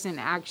that person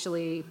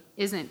actually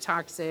isn't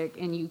toxic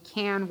and you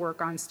can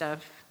work on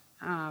stuff,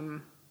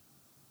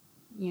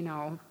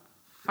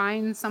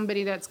 find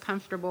somebody that's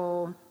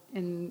comfortable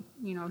and,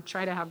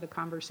 try to have the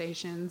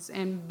conversations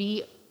and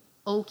be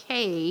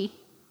okay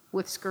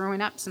with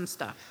screwing up some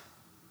stuff.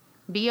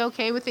 Be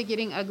okay with it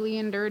getting ugly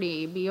and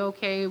dirty. Be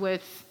okay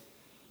with,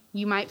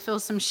 you might feel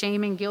some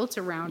shame and guilt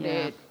around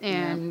it.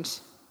 And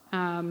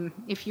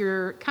if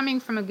you're coming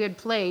from a good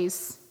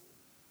place,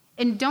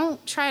 and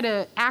don't try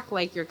to act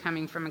like you're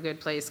coming from a good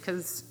place,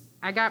 because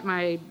I got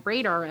my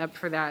radar up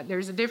for that.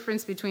 There's a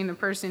difference between the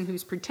person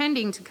who's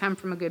pretending to come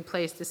from a good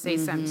place to say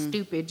something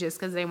stupid just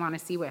because they want to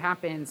see what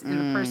happens, and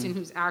the person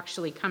who's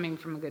actually coming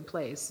from a good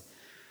place.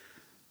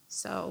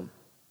 So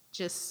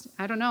just,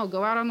 I don't know,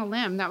 go out on a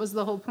limb. That was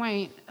the whole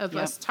point of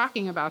us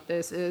talking about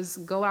this, is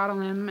go out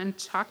on a limb and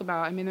talk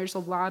about. I mean, there's a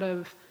lot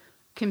of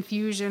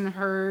confusion,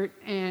 hurt,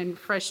 and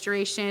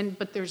frustration,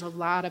 but there's a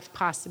lot of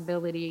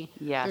possibility.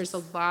 Yes. There's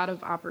a lot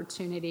of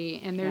opportunity,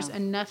 and there's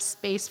enough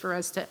space for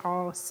us to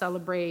all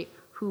celebrate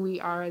who we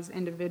are as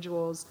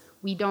individuals.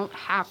 We don't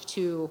have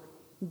to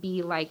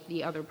be like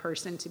the other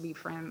person to be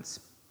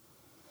friends.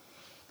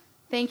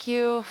 Thank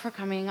you for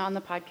coming on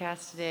the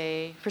podcast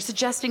today, for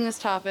suggesting this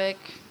topic,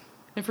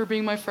 and for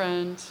being my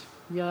friend.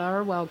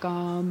 You're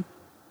welcome.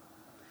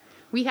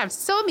 We have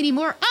so many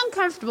more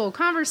uncomfortable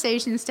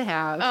conversations to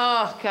have.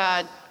 Oh,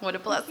 God, what a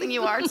blessing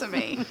you are to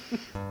me.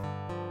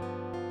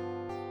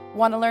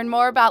 Want to learn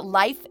more about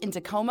life in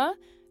Tacoma?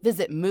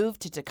 Visit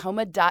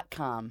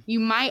movetotacoma.com. You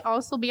might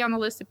also be on the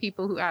list of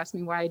people who ask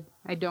me why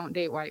I don't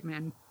date white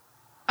men.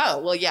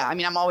 Oh, well, yeah. I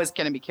mean, I'm always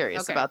going to be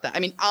curious about that. I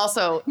mean,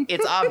 also,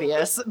 it's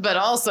obvious, but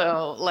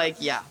also,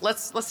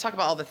 let's talk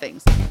about all the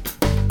things.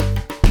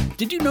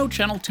 Did you know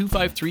Channel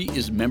 253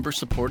 is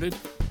member-supported?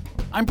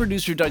 I'm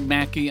producer Doug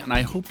Mackey, and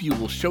I hope you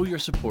will show your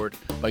support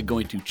by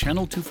going to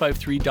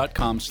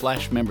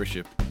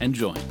channel253.com/membership and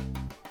join.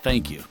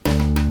 Thank you.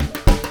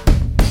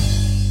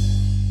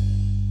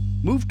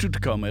 Move to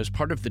Tacoma is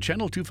part of the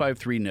Channel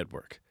 253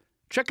 network.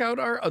 Check out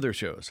our other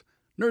shows: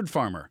 Nerd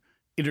Farmer,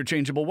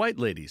 Interchangeable White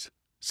Ladies,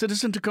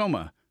 Citizen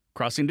Tacoma,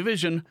 Crossing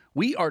Division,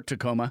 We Are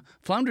Tacoma,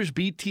 Flounders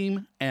B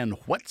Team, and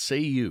What Say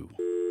You?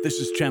 This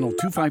is Channel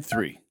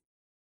 253.